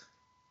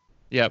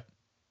 Yep.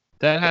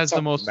 That has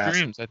the most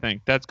streams, I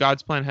think.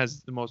 God's Plan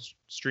has the most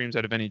streams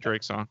out of any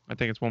Drake song. I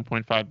think it's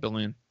 1.5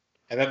 billion.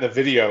 And then the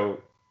video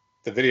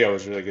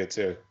was really good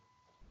too.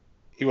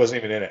 He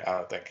wasn't even in it, I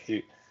don't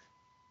think.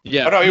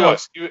 Yeah. Oh no, he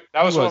was.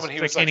 That was the one when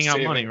he was handing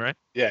out money, right?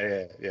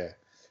 Yeah.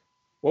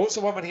 What was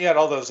the one when he had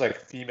all those like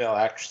female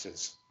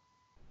actresses?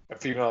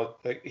 He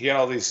had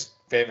all these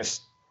famous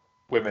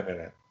women in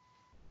it.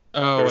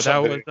 Oh, that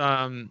was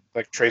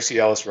like Tracy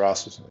Ellis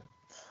Ross or something.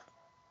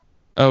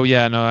 Oh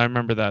yeah, no, I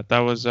remember that. That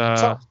was is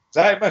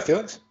that In My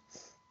Feelings?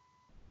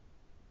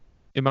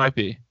 It might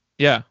be.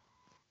 Yeah.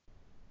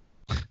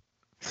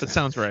 That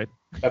sounds right.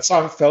 That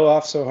song fell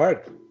off so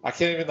hard. I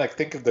can't even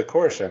think of the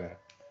chorus in it.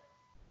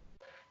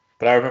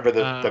 But I remember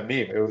the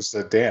meme. It was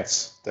the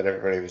dance that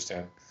everybody was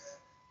doing.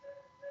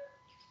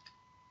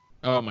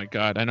 Oh my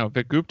god, I know.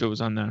 Vic Gupta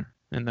was in there.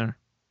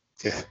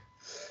 Yeah.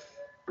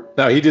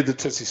 No, he did the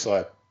Tootsie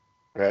Slide,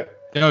 right?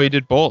 No, he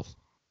did both.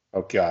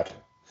 Oh god.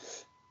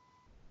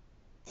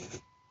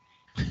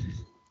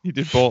 He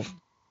did both.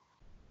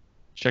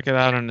 Check it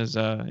out on his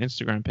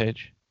Instagram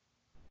page.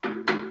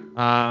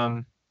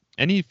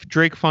 Any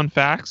Drake fun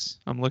facts?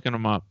 I'm looking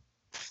them up.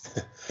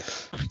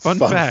 Fun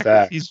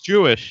fact. He's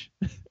Jewish.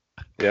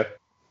 Yep.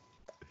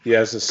 He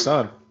has a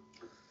son.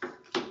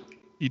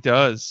 He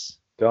does.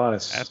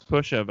 Adonis. Ask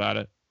Pusha about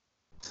it.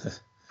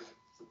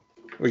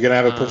 We're gonna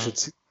have a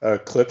Pusha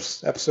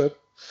Clips episode.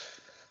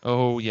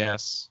 Oh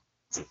yes.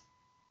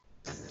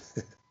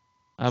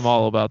 I'm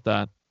all about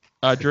that.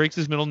 Drake's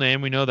his middle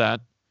name. We know that.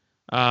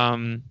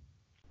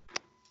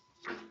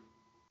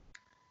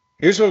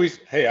 Here's what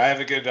I have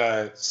a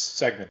good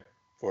segment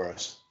for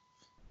us.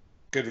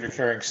 Good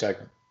recurring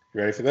segment.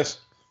 You ready for this?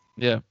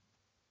 Yeah.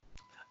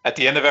 At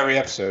the end of every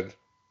episode,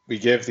 we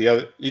give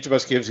each of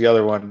us gives the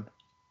other one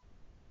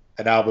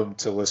an album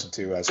to listen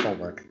to as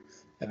homework,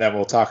 and then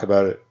we'll talk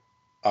about it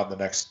on the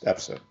next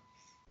episode.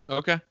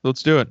 Okay,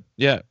 let's do it.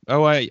 Yeah.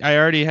 Oh, I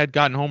already had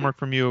gotten homework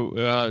from you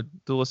to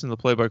listen to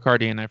Playboy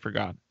Cardi, and I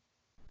forgot.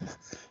 All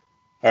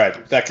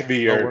right, that could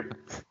be your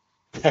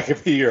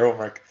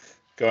homework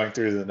going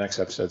through the next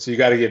episode. So you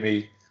got to give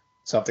me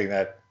something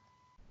that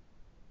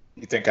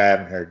you think I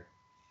haven't heard.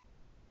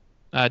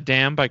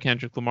 Damn by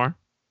Kendrick Lamar.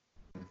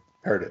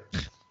 Heard it.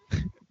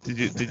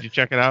 Did you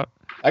check it out?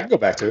 I can go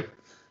back to it.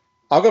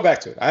 I'll go back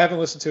to it. I haven't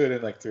listened to it in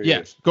 3 years.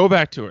 Yeah, go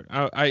back to it.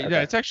 Okay.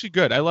 Yeah, it's actually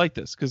good. I like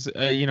this because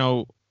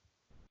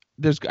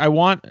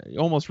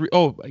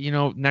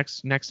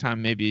next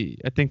time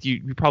maybe. I think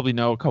you probably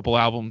know a couple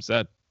albums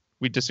that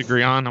we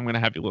disagree on. I'm gonna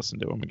have you listen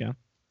to them again.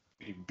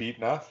 You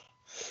beaten off?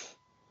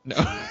 No.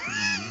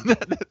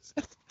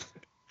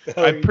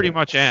 I pretty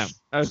much am.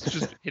 I was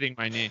just hitting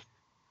my knee.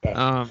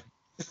 My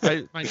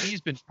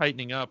knee's been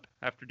tightening up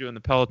after doing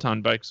the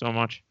Peloton bike so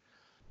much.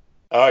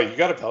 Oh, you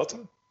got a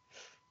Peloton?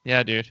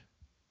 Yeah, dude.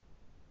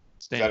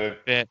 Is that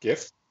a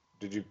gift?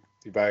 Did you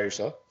buy it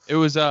yourself? It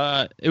was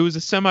a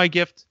semi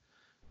gift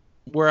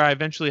where I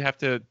eventually have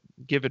to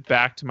give it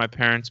back to my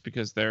parents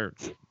because they're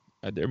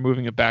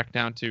moving it back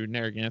down to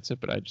Narragansett,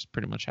 but I just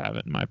pretty much have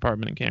it in my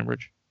apartment in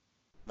Cambridge.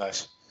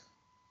 Nice.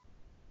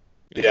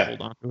 Yeah.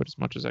 Hold on to it as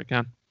much as I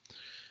can.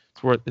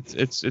 It's worth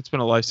it's been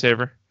a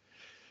lifesaver.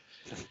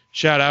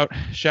 Shout out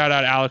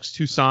Alex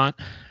Toussaint,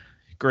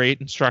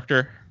 great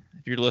instructor.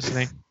 If you're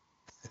listening,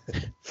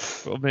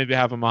 we'll maybe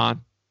have him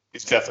on.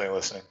 He's definitely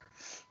listening.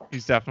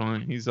 He's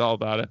all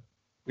about it.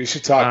 We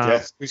should talk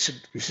guests. We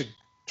should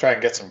try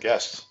and get some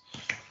guests.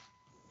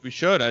 We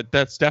should.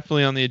 That's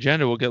definitely on the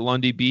agenda. We'll get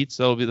Lundy Beats.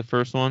 That'll be the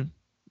first one.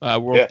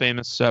 World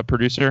famous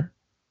producer.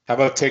 How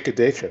about Take a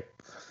Day Trip?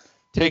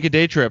 Take a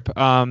Day Trip.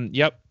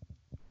 Yep.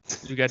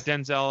 We got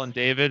Denzel and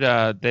David.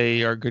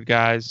 They are good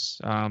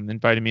guys.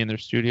 Invited me in their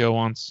studio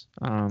once.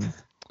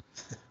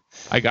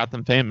 I got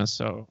them famous,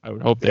 so I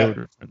would hope they would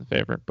return the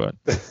favor. But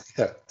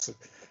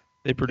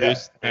they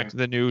produced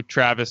the new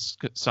Travis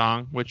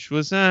song, which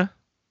was ass.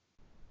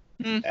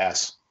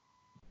 It's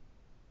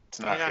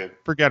not good.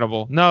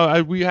 Forgettable.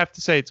 No, we have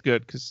to say it's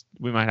good because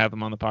we might have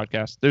them on the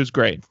podcast. It was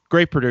great.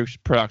 Great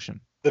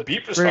production. The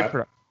beat was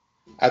fine.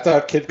 I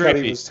thought Kid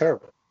Cudi was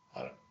terrible.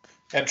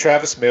 And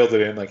Travis mailed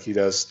it in like he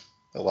does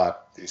a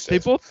lot these They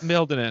days. both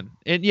mailed it in.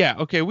 And yeah,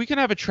 okay, we can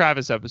have a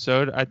Travis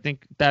episode. I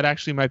think that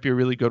actually might be a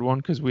really good one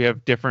because we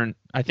have different.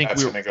 I think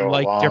That's we gonna go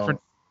like a long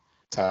different.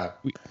 time.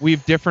 We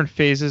have different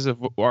phases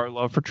of our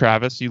love for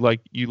Travis. You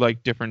like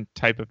different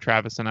type of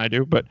Travis than I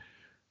do, but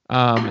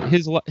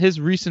his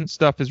recent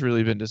stuff has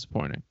really been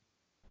disappointing,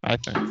 I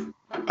think.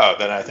 Oh,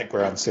 then I think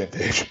we're on the same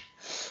page.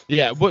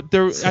 Yeah, but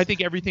I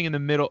think everything in the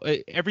middle,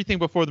 everything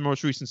before the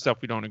most recent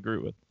stuff, we don't agree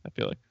with. I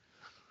feel like.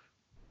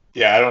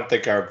 Yeah, I don't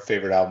think our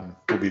favorite album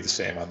will be the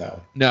same on that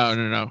one.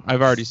 No.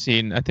 I've already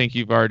seen. I think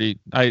you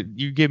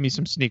gave me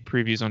some sneak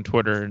previews on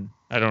Twitter, and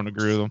I don't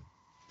agree with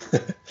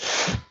them.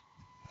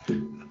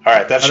 All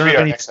right, that should be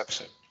our next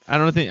episode. I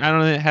don't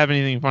have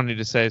anything funny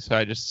to say, so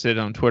I just sit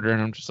on Twitter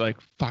and I'm just like,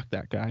 fuck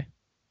that guy.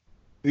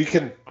 You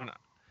can.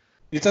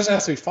 It doesn't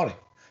have to be funny.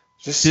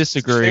 Just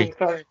disagree.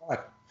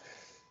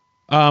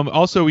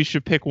 Also, we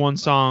should pick one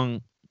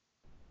song.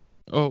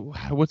 Oh,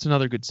 what's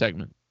another good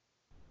segment?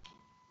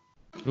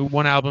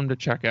 One album to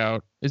check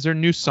out. Is there a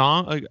new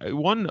song?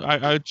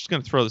 I'm just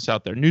gonna throw this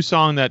out there. New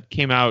song that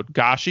came out.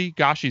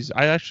 Gashi's.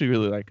 I actually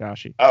really like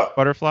Gashi. Oh,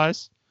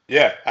 Butterflies.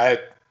 Yeah, I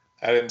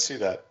didn't see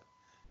that.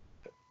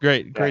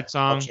 Great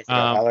song.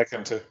 I like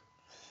him too.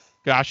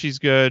 Gashi's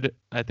good.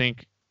 I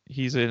think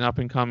he's an up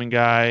and coming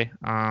guy.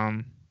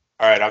 All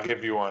right, I'll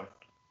give you one.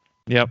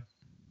 Yep.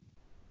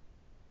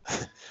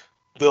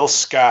 Lil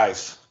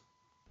Skies.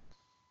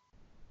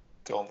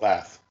 Don't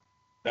laugh.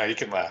 No, you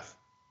can laugh.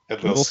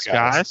 At Lil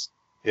Skies.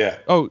 Yeah.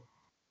 Oh,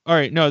 all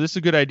right. No, this is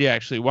a good idea,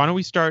 actually. Why don't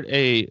we start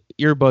a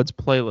earbuds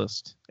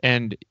playlist?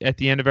 And at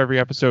the end of every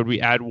episode,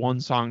 we add one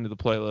song to the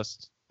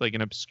playlist, like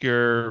an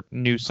obscure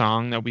new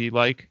song that we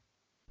like.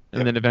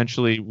 And then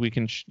eventually we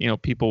can,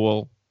 people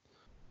will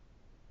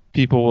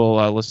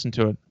listen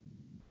to it.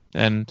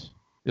 And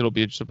it'll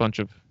be just a bunch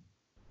of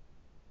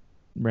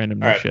random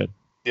new shit.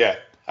 Yeah.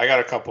 I got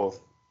a couple.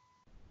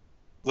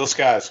 Lil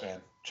Skies,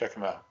 man. Check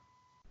them out.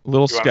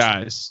 Lil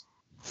Skies.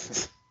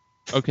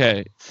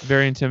 Okay.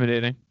 Very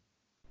intimidating.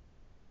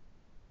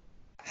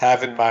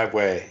 Having My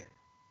Way.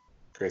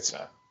 Great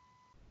song.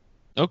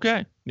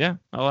 Okay. Yeah.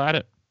 I'll add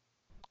it.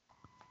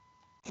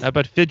 How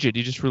about Fidget?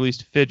 You just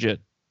released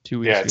Fidget 2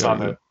 weeks ago. Yeah, it's on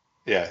the...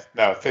 Yeah.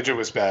 No, Fidget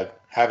was bad.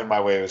 Having My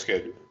Way was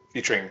good.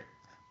 Featuring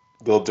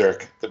Lil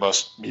Durk, the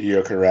most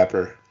mediocre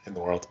rapper in the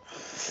world.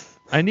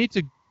 I need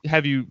to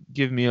have you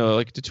give me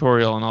a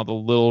tutorial on all the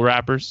little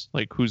rappers,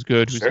 like who's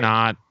good, who's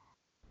not.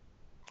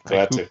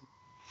 Glad to.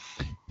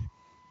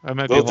 I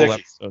might Lil be a whole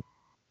episode.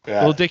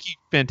 Yeah. Lil Dicky,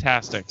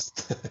 fantastic.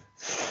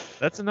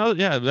 That's another.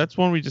 Yeah, that's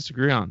one we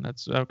disagree on.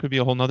 That could be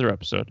a whole nother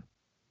episode.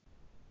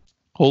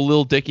 Whole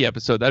Lil Dicky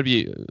episode. That'd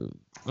be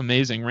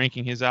amazing.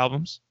 Ranking his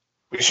albums.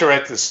 We should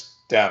write this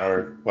down,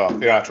 or you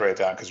don't have to write it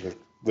down because we're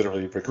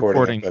literally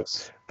recording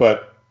it.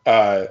 But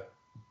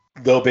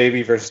Lil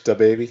Baby versus Da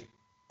Baby.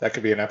 That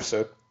could be an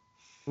episode.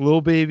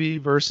 Lil Baby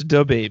versus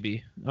Da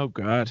Baby. Oh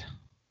God.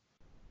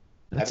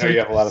 I know you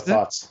have a lot of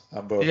thoughts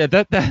on both. Yeah,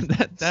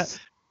 that.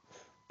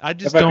 I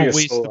just don't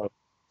waste.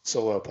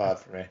 Solo pod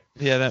for me.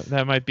 Yeah,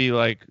 that might be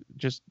I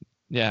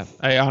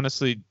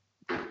honestly,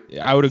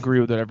 I would agree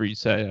with whatever you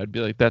say. I'd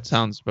be like, that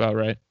sounds about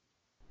right.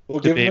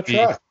 We'll give him a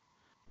try.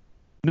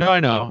 No,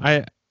 I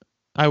know.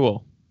 I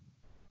will.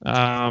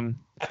 I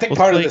think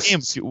part of this.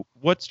 Games.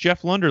 What's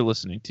Jeff Lunder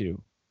listening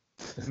to?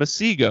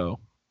 Masego.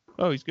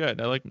 Oh, he's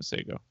good. I like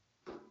Masego.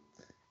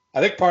 I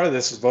think part of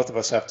this is both of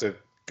us have to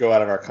go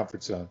out of our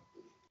comfort zone.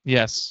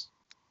 Yes.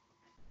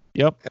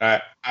 Yep.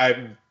 And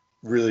I'm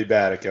really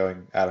bad at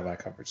going out of my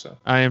comfort zone.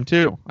 I am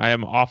too. I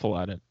am awful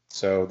at it.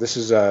 So this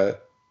is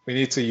we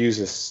need to use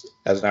this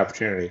as an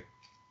opportunity.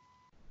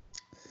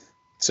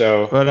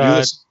 So you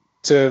listen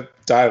to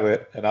Dial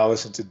It, and I'll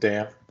listen to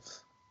Damn.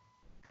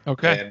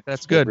 Okay,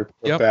 that's good.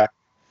 Report back.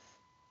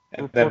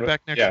 And report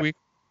back next week.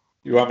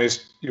 You want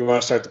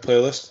to start the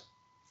playlist?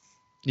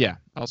 Yeah,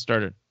 I'll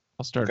start it.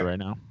 I'll start it right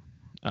now.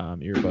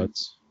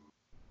 Earbuds.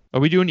 Are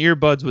we doing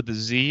earbuds with the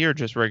Z or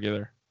just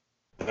regular?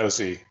 No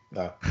Z.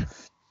 No.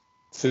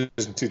 This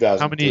is in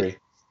 2003.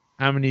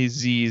 How many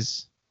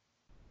Z's?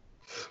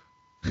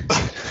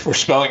 We're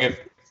spelling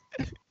it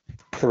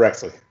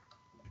correctly.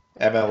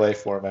 MLA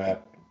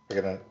format.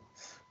 We're gonna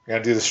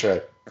do this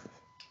right.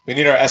 We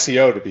need our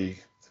SEO to be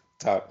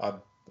top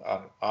on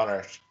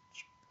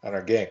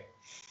our game.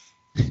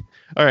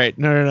 All right.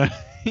 No.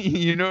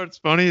 You know what's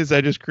funny is I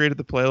just created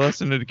the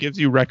playlist and it gives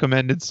you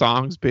recommended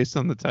songs based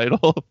on the title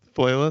of the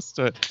playlist.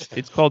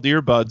 It's called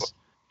Earbuds.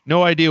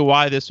 No idea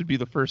why this would be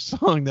the first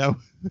song that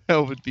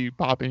would be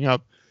popping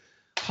up.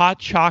 Hot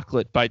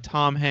Chocolate by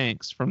Tom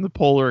Hanks from the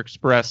Polar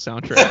Express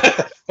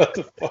soundtrack. What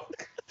the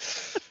fuck?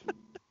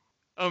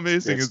 How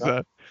amazing is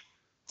that?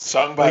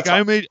 Sung by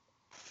Tom.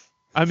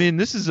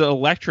 This is an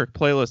electric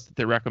playlist that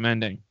they're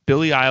recommending.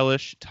 Billie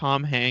Eilish,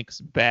 Tom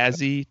Hanks,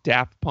 Bazzy,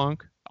 Daft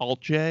Punk,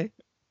 Alt J.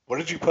 What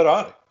did you put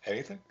on it?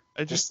 Anything?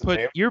 I just put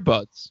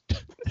earbuds.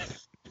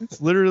 It's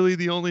literally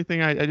the only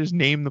thing I just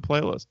named the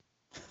playlist.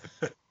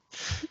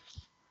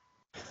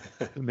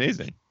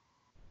 Amazing.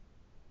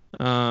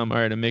 All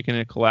right, I'm making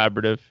it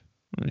collaborative.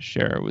 I'm going to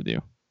share it with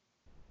you.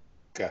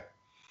 Okay.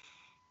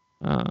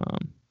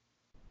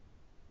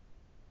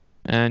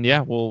 And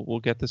yeah, we'll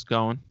get this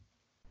going.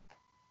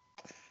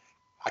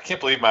 I can't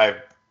believe my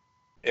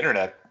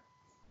internet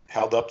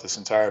held up this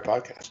entire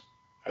podcast.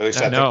 At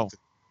least I know. think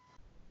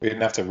we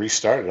didn't have to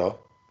restart it all.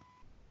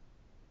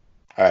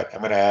 All right, I'm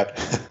going to add.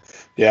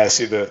 Yeah, I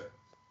see the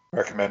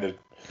recommended.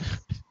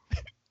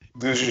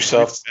 Lose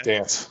Yourself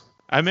Dance.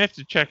 I may have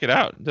to check it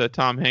out. The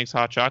Tom Hanks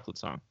Hot Chocolate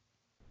song.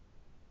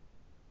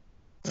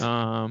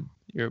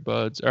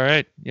 Earbuds. All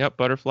right. Yep.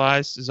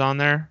 Butterflies is on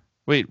there.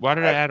 Wait, why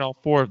did I add all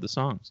 4 of the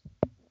songs?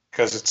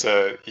 Because it's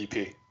a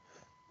EP.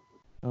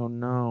 Oh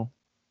no.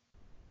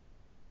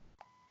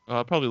 Well,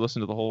 I'll probably listen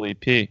to the whole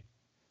EP.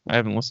 I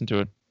haven't listened to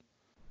it.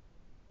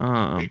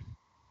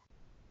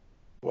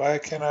 Why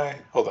can't I?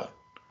 Hold on.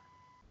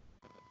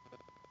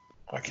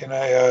 Why can't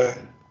I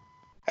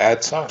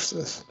add songs to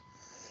this?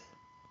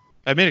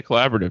 I made it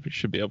collaborative. You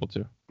should be able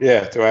to.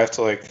 Yeah. Do I have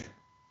to like?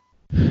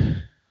 You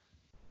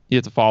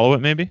have to follow it,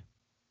 maybe.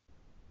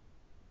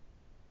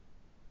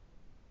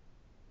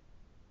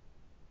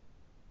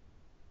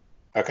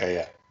 Okay.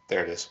 Yeah.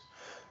 There it is.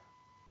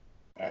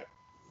 All right.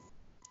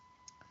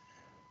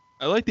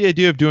 I like the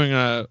idea of doing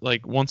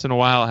like once in a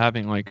while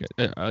having like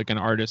an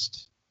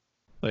artist,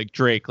 like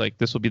Drake. Like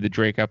this will be the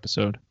Drake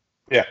episode.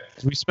 Yeah.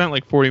 We spent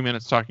like 40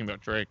 minutes talking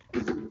about Drake.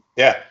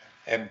 Yeah,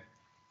 and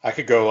I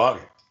could go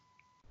longer.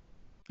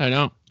 I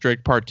know.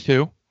 Drake Part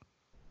 2.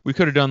 We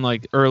could have done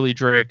like early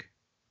Drake,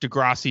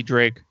 Degrassi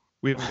Drake.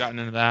 We haven't gotten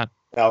into that.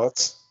 Now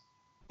let's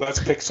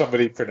pick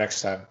somebody for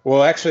next time.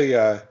 Well, actually,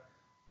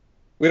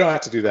 we don't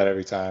have to do that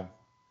every time.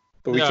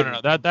 But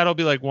No. That'll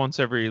be like once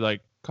every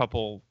like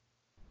couple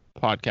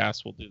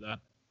podcasts. We'll do that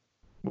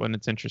when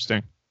it's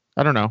interesting.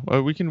 I don't know.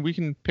 We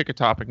can pick a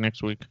topic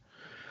next week.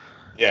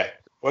 Yeah.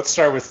 Let's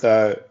start with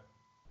the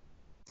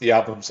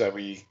albums that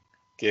we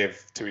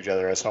gave to each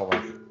other as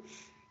homework.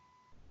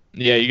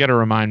 Yeah, you got to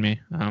remind me.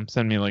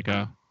 Send me like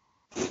a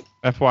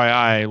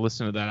FYI.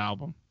 Listen to that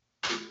album.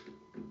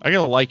 I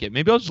gotta like it.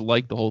 Maybe I'll just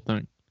like the whole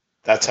thing.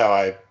 That's how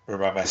I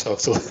remind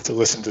myself to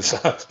listen to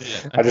songs.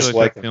 Yeah, I just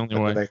like them the only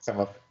way. When they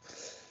come up.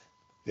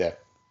 Yeah.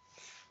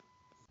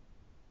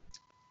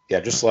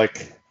 Yeah, just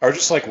like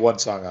one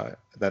song on it,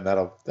 and then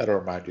that'll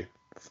remind you.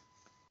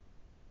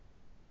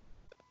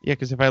 Yeah,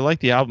 because if I like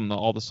the album,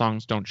 all the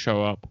songs don't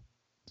show up.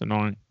 It's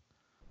annoying.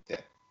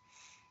 Yeah.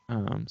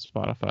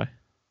 Spotify.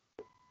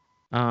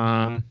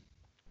 All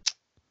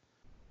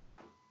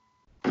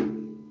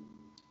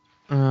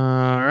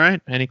right.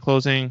 Any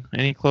closing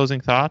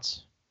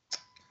thoughts?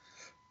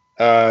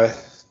 No,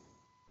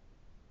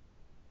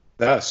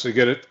 so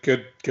good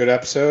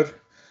episode.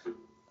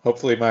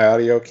 Hopefully my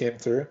audio came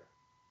through.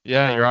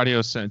 Yeah, your audio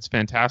it's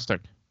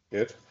fantastic.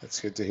 Good. That's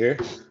good to hear.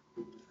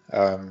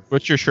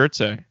 What's your shirt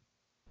say?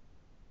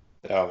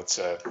 Oh, it's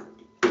a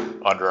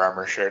Under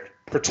Armour shirt.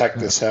 Protect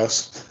this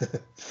house.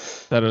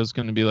 Thought it was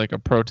going to be like a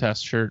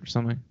protest shirt or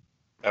something.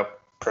 Nope.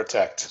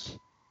 Protect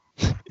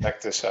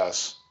this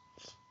house.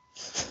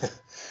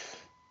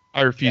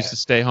 I refuse to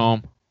stay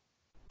home.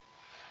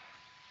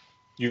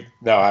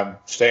 No, I'm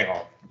staying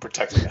home. I'm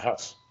protecting the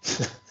house.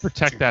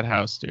 Protect that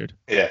house, dude.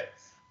 Yeah.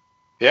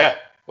 Yeah.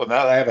 Well,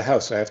 now that I have a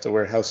house, I have to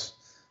wear house.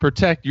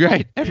 Protect.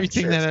 Right.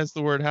 Everything that has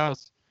the word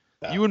house.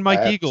 No, you and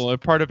Mike Eagle are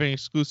part of an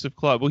exclusive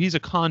club. Well, he's a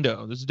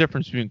condo. There's a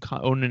difference between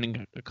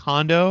owning a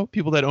condo,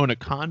 people that own a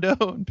condo,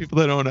 and people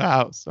that own a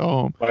house.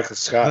 Michael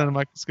Scott.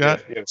 Michael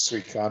Scott. You have a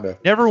sweet condo.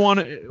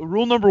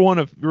 Rule number 1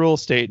 of real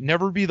estate: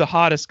 never be the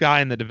hottest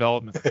guy in the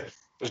development.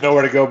 There's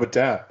nowhere to go but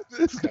down.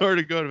 There's nowhere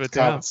to go but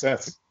down. Common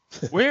sense.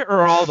 Where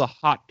are all the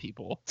hot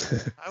people?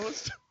 I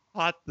was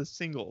hot the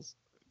singles.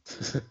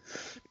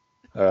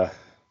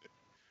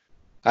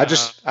 I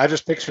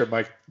just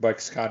picture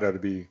Mike's condo to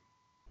be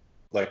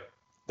like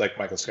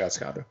Michael Scott's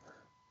condo.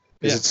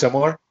 Is it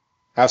similar?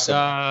 How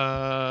similar?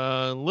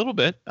 A little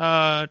bit.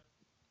 I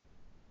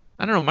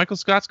don't know. Michael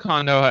Scott's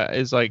condo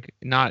is like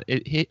not.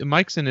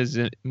 Mike's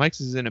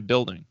is in a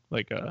building,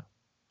 like a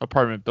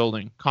apartment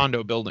building,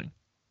 condo building.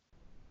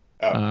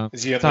 Oh,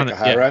 is he in like a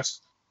high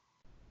rise?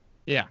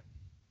 Yeah.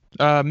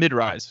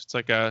 Mid-rise. It's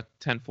like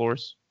 10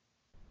 floors.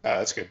 Oh,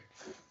 that's good.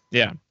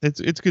 Yeah,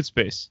 it's good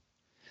space.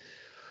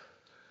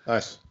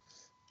 Nice.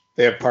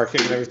 They have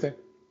parking and everything.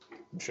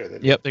 I'm sure they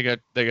do. Yep,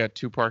 they got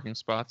 2 parking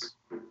spots.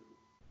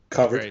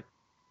 Covered. Great.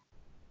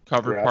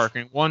 Covered Garage.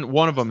 parking.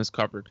 One of them is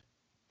covered.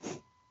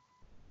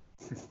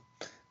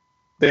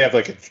 They have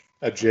like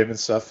a gym and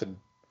stuff, and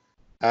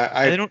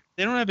they don't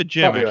have a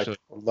gym actually. Like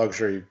a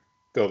luxury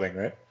building,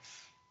 right?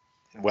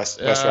 In West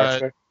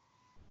Roxbury.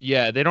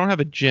 Yeah, they don't have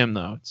a gym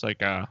though. It's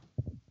like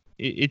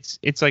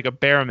it's like a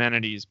bare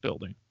amenities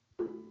building.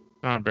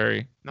 Not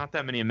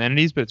that many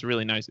amenities, but it's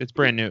really nice. It's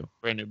brand new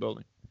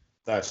building.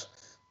 Nice.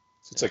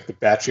 So it's like the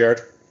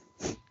backyard.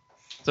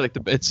 It's like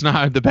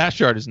the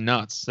backyard is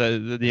nuts.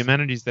 The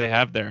amenities they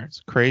have there,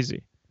 it's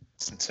crazy.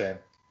 It's insane.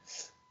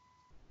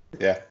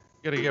 Yeah.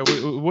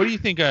 What do you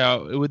think?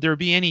 Would there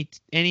be any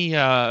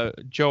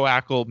Joe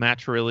Ackle, Matt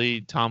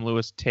Chirilli, Tom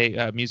Lewis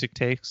music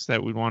takes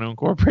that we'd want to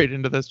incorporate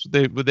into this?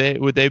 Would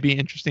they be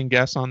interesting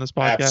guests on this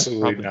podcast?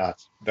 Absolutely Probably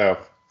not. No.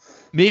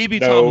 Maybe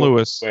no Tom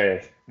Lewis.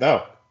 Way.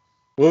 No.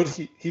 Well,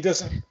 he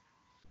doesn't.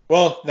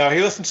 Well, no,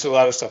 he listens to a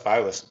lot of stuff I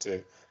listen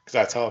to because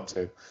I tell him to,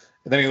 and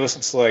then he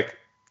listens to like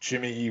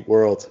Jimmy Eat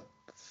World.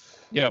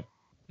 Yep.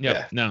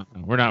 Yeah. No,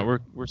 we're not.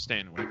 We're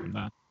staying away from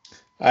that.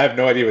 I have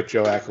no idea what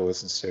Joe Ackel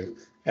listens to,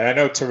 and I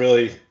know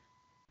Tarilli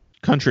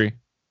Country.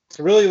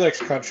 likes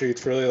country.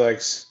 Tarilli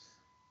likes.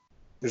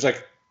 There's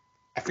like,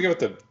 I forget what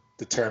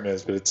the term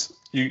is, but it's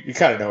you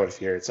kind of know it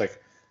if you hear it. It's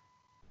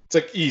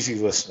like easy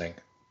listening,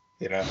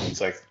 you know. It's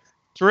just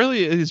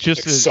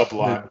like a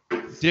sublime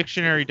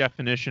dictionary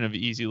definition of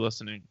easy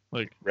listening,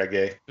 like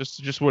reggae.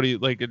 Just what he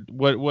like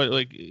what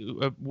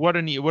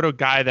a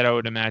guy that I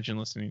would imagine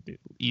listening to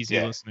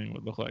listening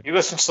would look like. He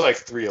listens to like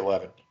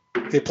 311.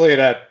 They play it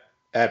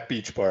at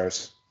beach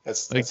bars.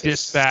 That's like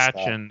Dispatch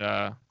and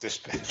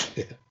Dispatch.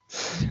 Yeah,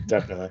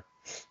 definitely.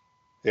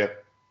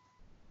 Yep.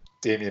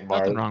 Damian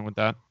Marley. Nothing wrong with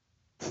that.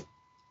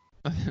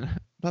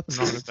 Nothing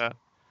wrong with that.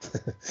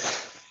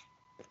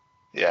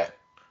 Yeah.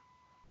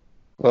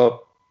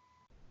 Well,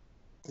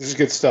 this is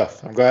good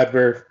stuff. I'm glad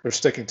we're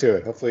sticking to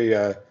it. Hopefully,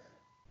 I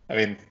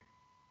mean,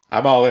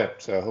 I'm all in.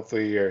 So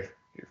hopefully you're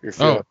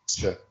feeling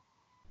it.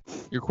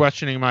 You're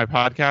questioning my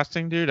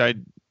podcasting, dude.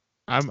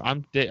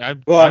 I'm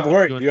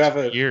worried. You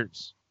have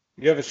years.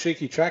 You have a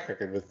shaky track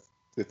record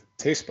with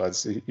Taste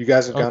Buds. You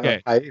guys have gone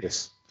on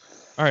hiatus.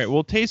 All right.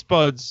 Well, Taste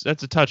Buds,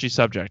 that's a touchy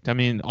subject. I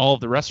mean, all of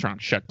the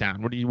restaurants shut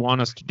down. What do you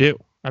want us to do?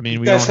 I mean,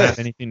 we don't have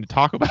anything to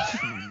talk about.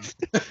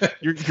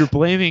 You're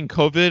blaming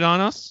COVID on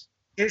us?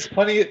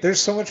 There's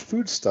so much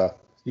food stuff.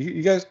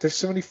 You guys, there's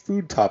so many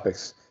food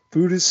topics.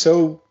 Food is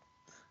so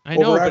I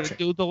know, but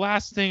the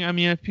last thing, I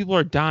mean, if people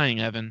are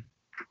dying, Evan.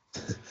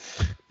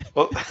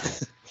 Well,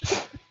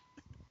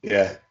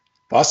 yeah.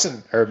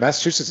 Boston or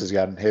Massachusetts has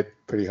gotten hit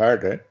pretty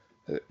hard, right?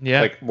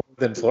 Yeah. Like more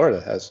than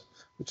Florida has,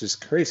 which is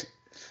crazy.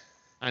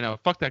 I know.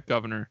 Fuck that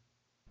governor.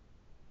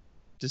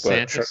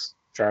 DeSantis.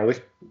 Charlie?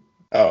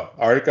 Oh,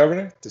 our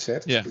governor?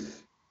 DeSantis? Yeah.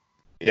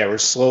 Yeah, we're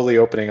slowly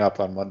opening up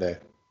on Monday.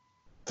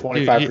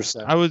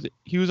 25%.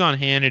 He was on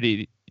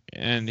Hannity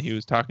and he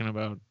was talking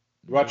about.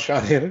 You watch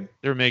Sean Hannity?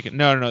 They were making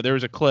no. There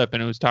was a clip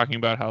and it was talking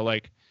about how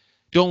like,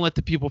 don't let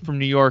the people from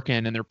New York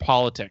in and their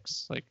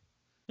politics, like,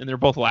 and they're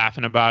both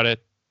laughing about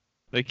it.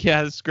 Like,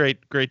 yeah, it's great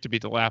to be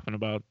laughing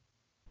about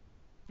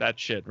that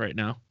shit right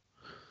now.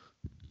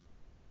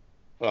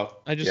 Well,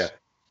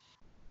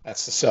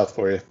 that's the South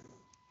for you.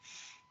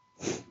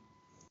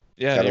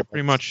 Yeah, you're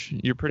pretty much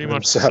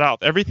the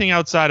South. Everything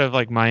outside of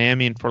like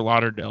Miami and Fort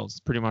Lauderdale is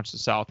pretty much the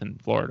South in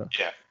Florida.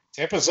 Yeah,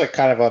 Tampa's like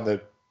kind of on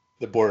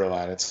the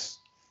borderline. It's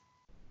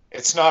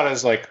not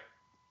as like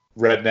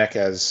redneck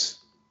as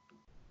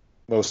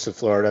most of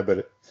Florida,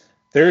 but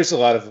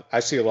I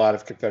see a lot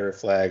of Confederate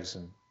flags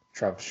and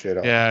Trump shit.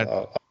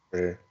 All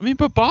here. I mean,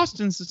 but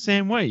Boston's the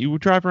same way. You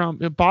would drive around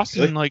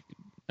Boston, really? Like,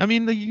 I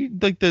mean,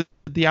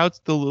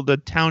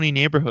 the towny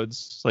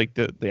neighborhoods, like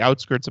the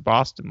outskirts of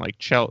Boston, like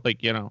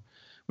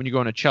when you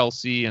go into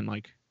Chelsea and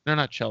like, they're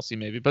not Chelsea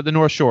maybe, but the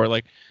North Shore,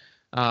 like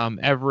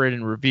Everett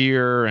and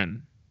Revere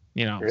and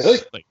really?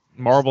 Like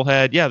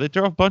Marblehead. Yeah,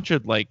 there are a bunch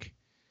of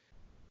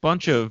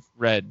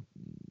red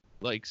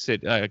like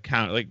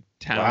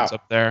towns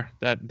up there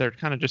that they're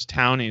kind of just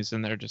townies,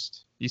 and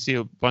you see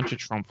a bunch of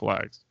Trump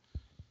flags.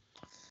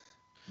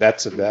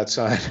 That's a bad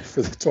sign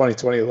for the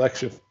 2020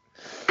 election.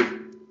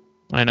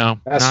 I know.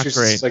 Not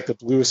great. It's like the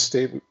bluest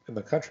state in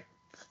the country.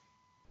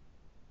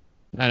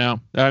 I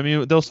know. I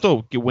mean, they'll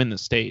still win the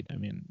state. I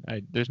mean,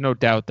 there's no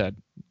doubt that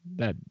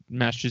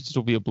Massachusetts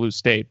will be a blue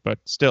state, but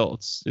still,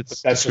 it's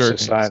that's just a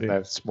sign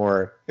that it's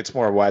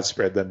more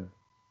widespread than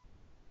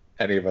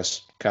any of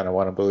us kind of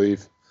want to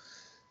believe.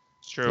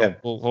 It's true. Yeah,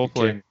 well,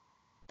 hopefully.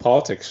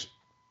 Politics.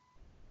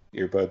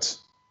 Earbuds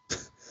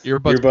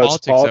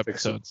politics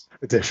episodes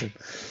edition.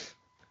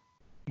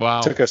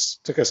 Wow. Took us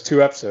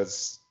 2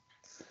 episodes.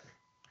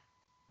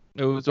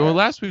 It was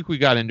last week we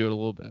got into it a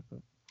little bit. But...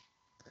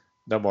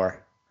 No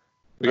more.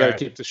 We got to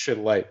keep this shit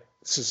light.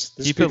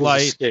 Keep it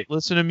light. Escape.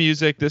 Listen to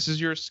music. This is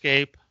your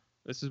escape.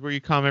 This is where you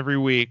come every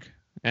week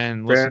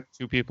and listen to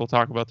 2 people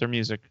talk about their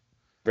music.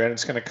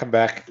 Brandon's going to come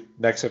back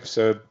next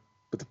episode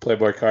with the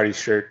Playboy Cardi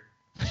shirt.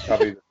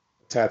 Probably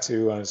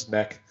tattoo on his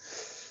neck.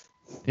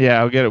 Yeah,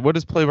 I'll get it. What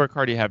does Playboy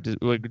Cardi have?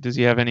 Does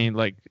he have any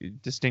like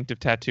distinctive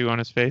tattoo on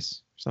his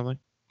face or something?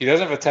 He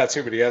doesn't have a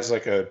tattoo, but he has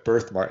like a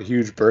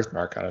huge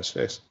birthmark on his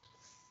face.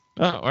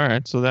 Oh, all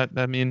right. So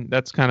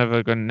that's kind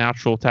of a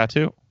natural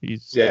tattoo.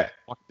 He's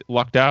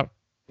lucked out.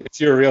 If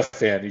you're a real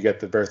fan, you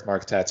get the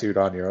birthmark tattooed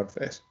on your own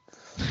face.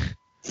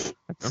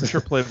 I'm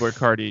sure Playboy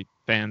Cardi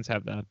fans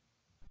have that.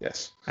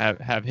 Yes.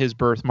 Have his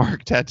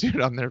birthmark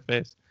tattooed on their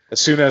face. As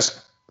soon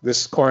as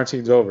this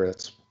quarantine's over,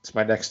 it's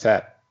my next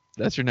tat.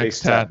 That's your next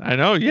tat. I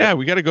know. Yeah,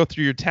 we got to go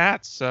through your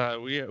tats. I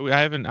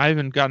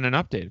haven't gotten an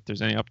update if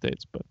there's any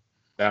updates, but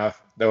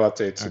no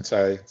updates since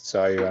I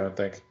saw you. I don't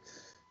think.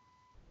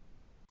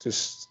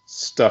 Just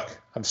stuck.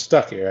 I'm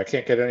stuck here. I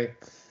can't get any.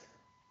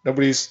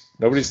 Nobody's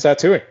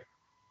tattooing.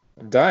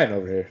 I'm dying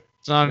over here.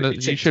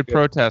 You should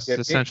protest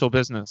essential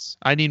business.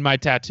 I need my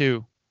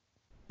tattoo.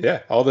 Yeah,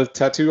 all the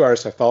tattoo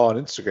artists I follow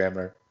on Instagram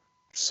are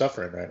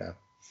suffering right now.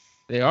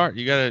 They are.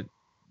 You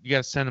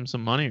gotta send them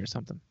some money or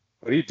something.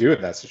 What do you do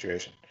in that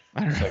situation?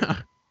 I don't know.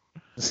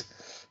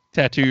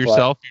 Tattoo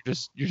yourself.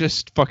 You're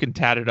just fucking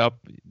tatted up.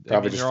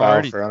 Probably just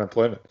file for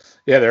unemployment.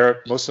 Yeah,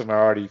 most of them are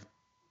already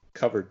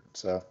covered,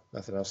 so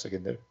nothing else they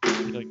can do.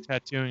 You're like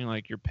tattooing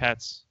like your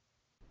pets,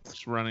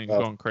 just running,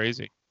 going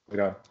crazy. We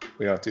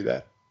don't do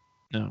that.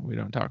 No, we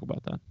don't talk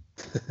about that.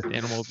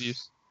 Animal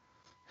abuse.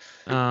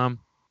 All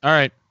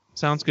right,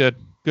 sounds good.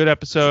 Good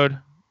episode.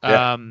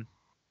 Yeah.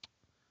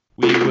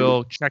 We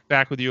will check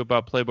back with you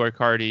about Playboi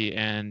Carti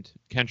and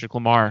Kendrick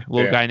Lamar, a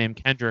little guy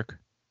named Kendrick.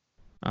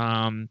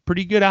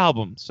 Pretty good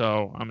album,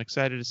 so I'm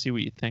excited to see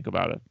what you think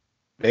about it.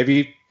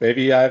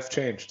 Maybe I've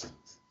changed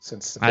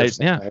since the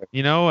first time.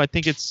 I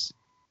think it's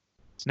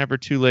never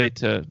too late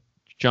to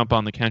jump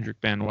on the Kendrick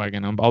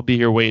bandwagon. I'll be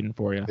here waiting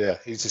for you. Yeah,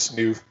 he's just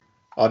new,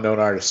 unknown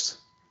artist.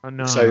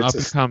 Unknown, up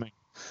and coming.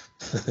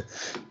 All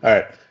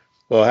right.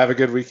 Well, have a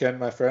good weekend,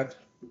 my friend.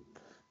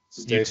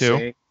 Stay you too.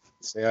 sane.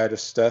 Say hi to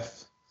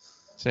Steph.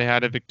 Say hi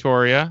to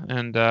Victoria,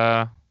 and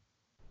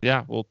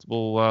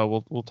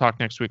we'll talk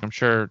next week. I'm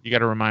sure you got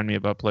to remind me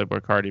about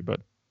Playboi Carti, but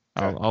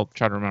I'll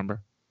try to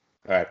remember.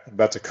 All right, I'm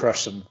about to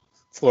crush some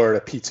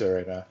Florida pizza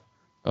right now.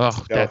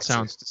 Oh, that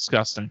sounds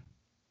disgusting.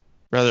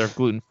 Rather have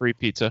gluten-free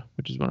pizza,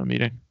 which is what I'm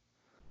eating.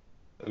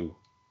 Ooh.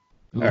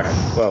 All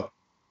right. Well,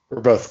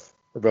 we're both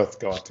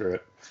going through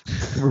it.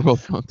 We're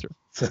both going through.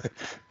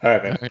 All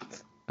right, man.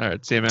 All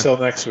right. See you, man. Until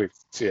next week.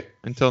 See ya.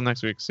 Until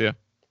next week. See ya.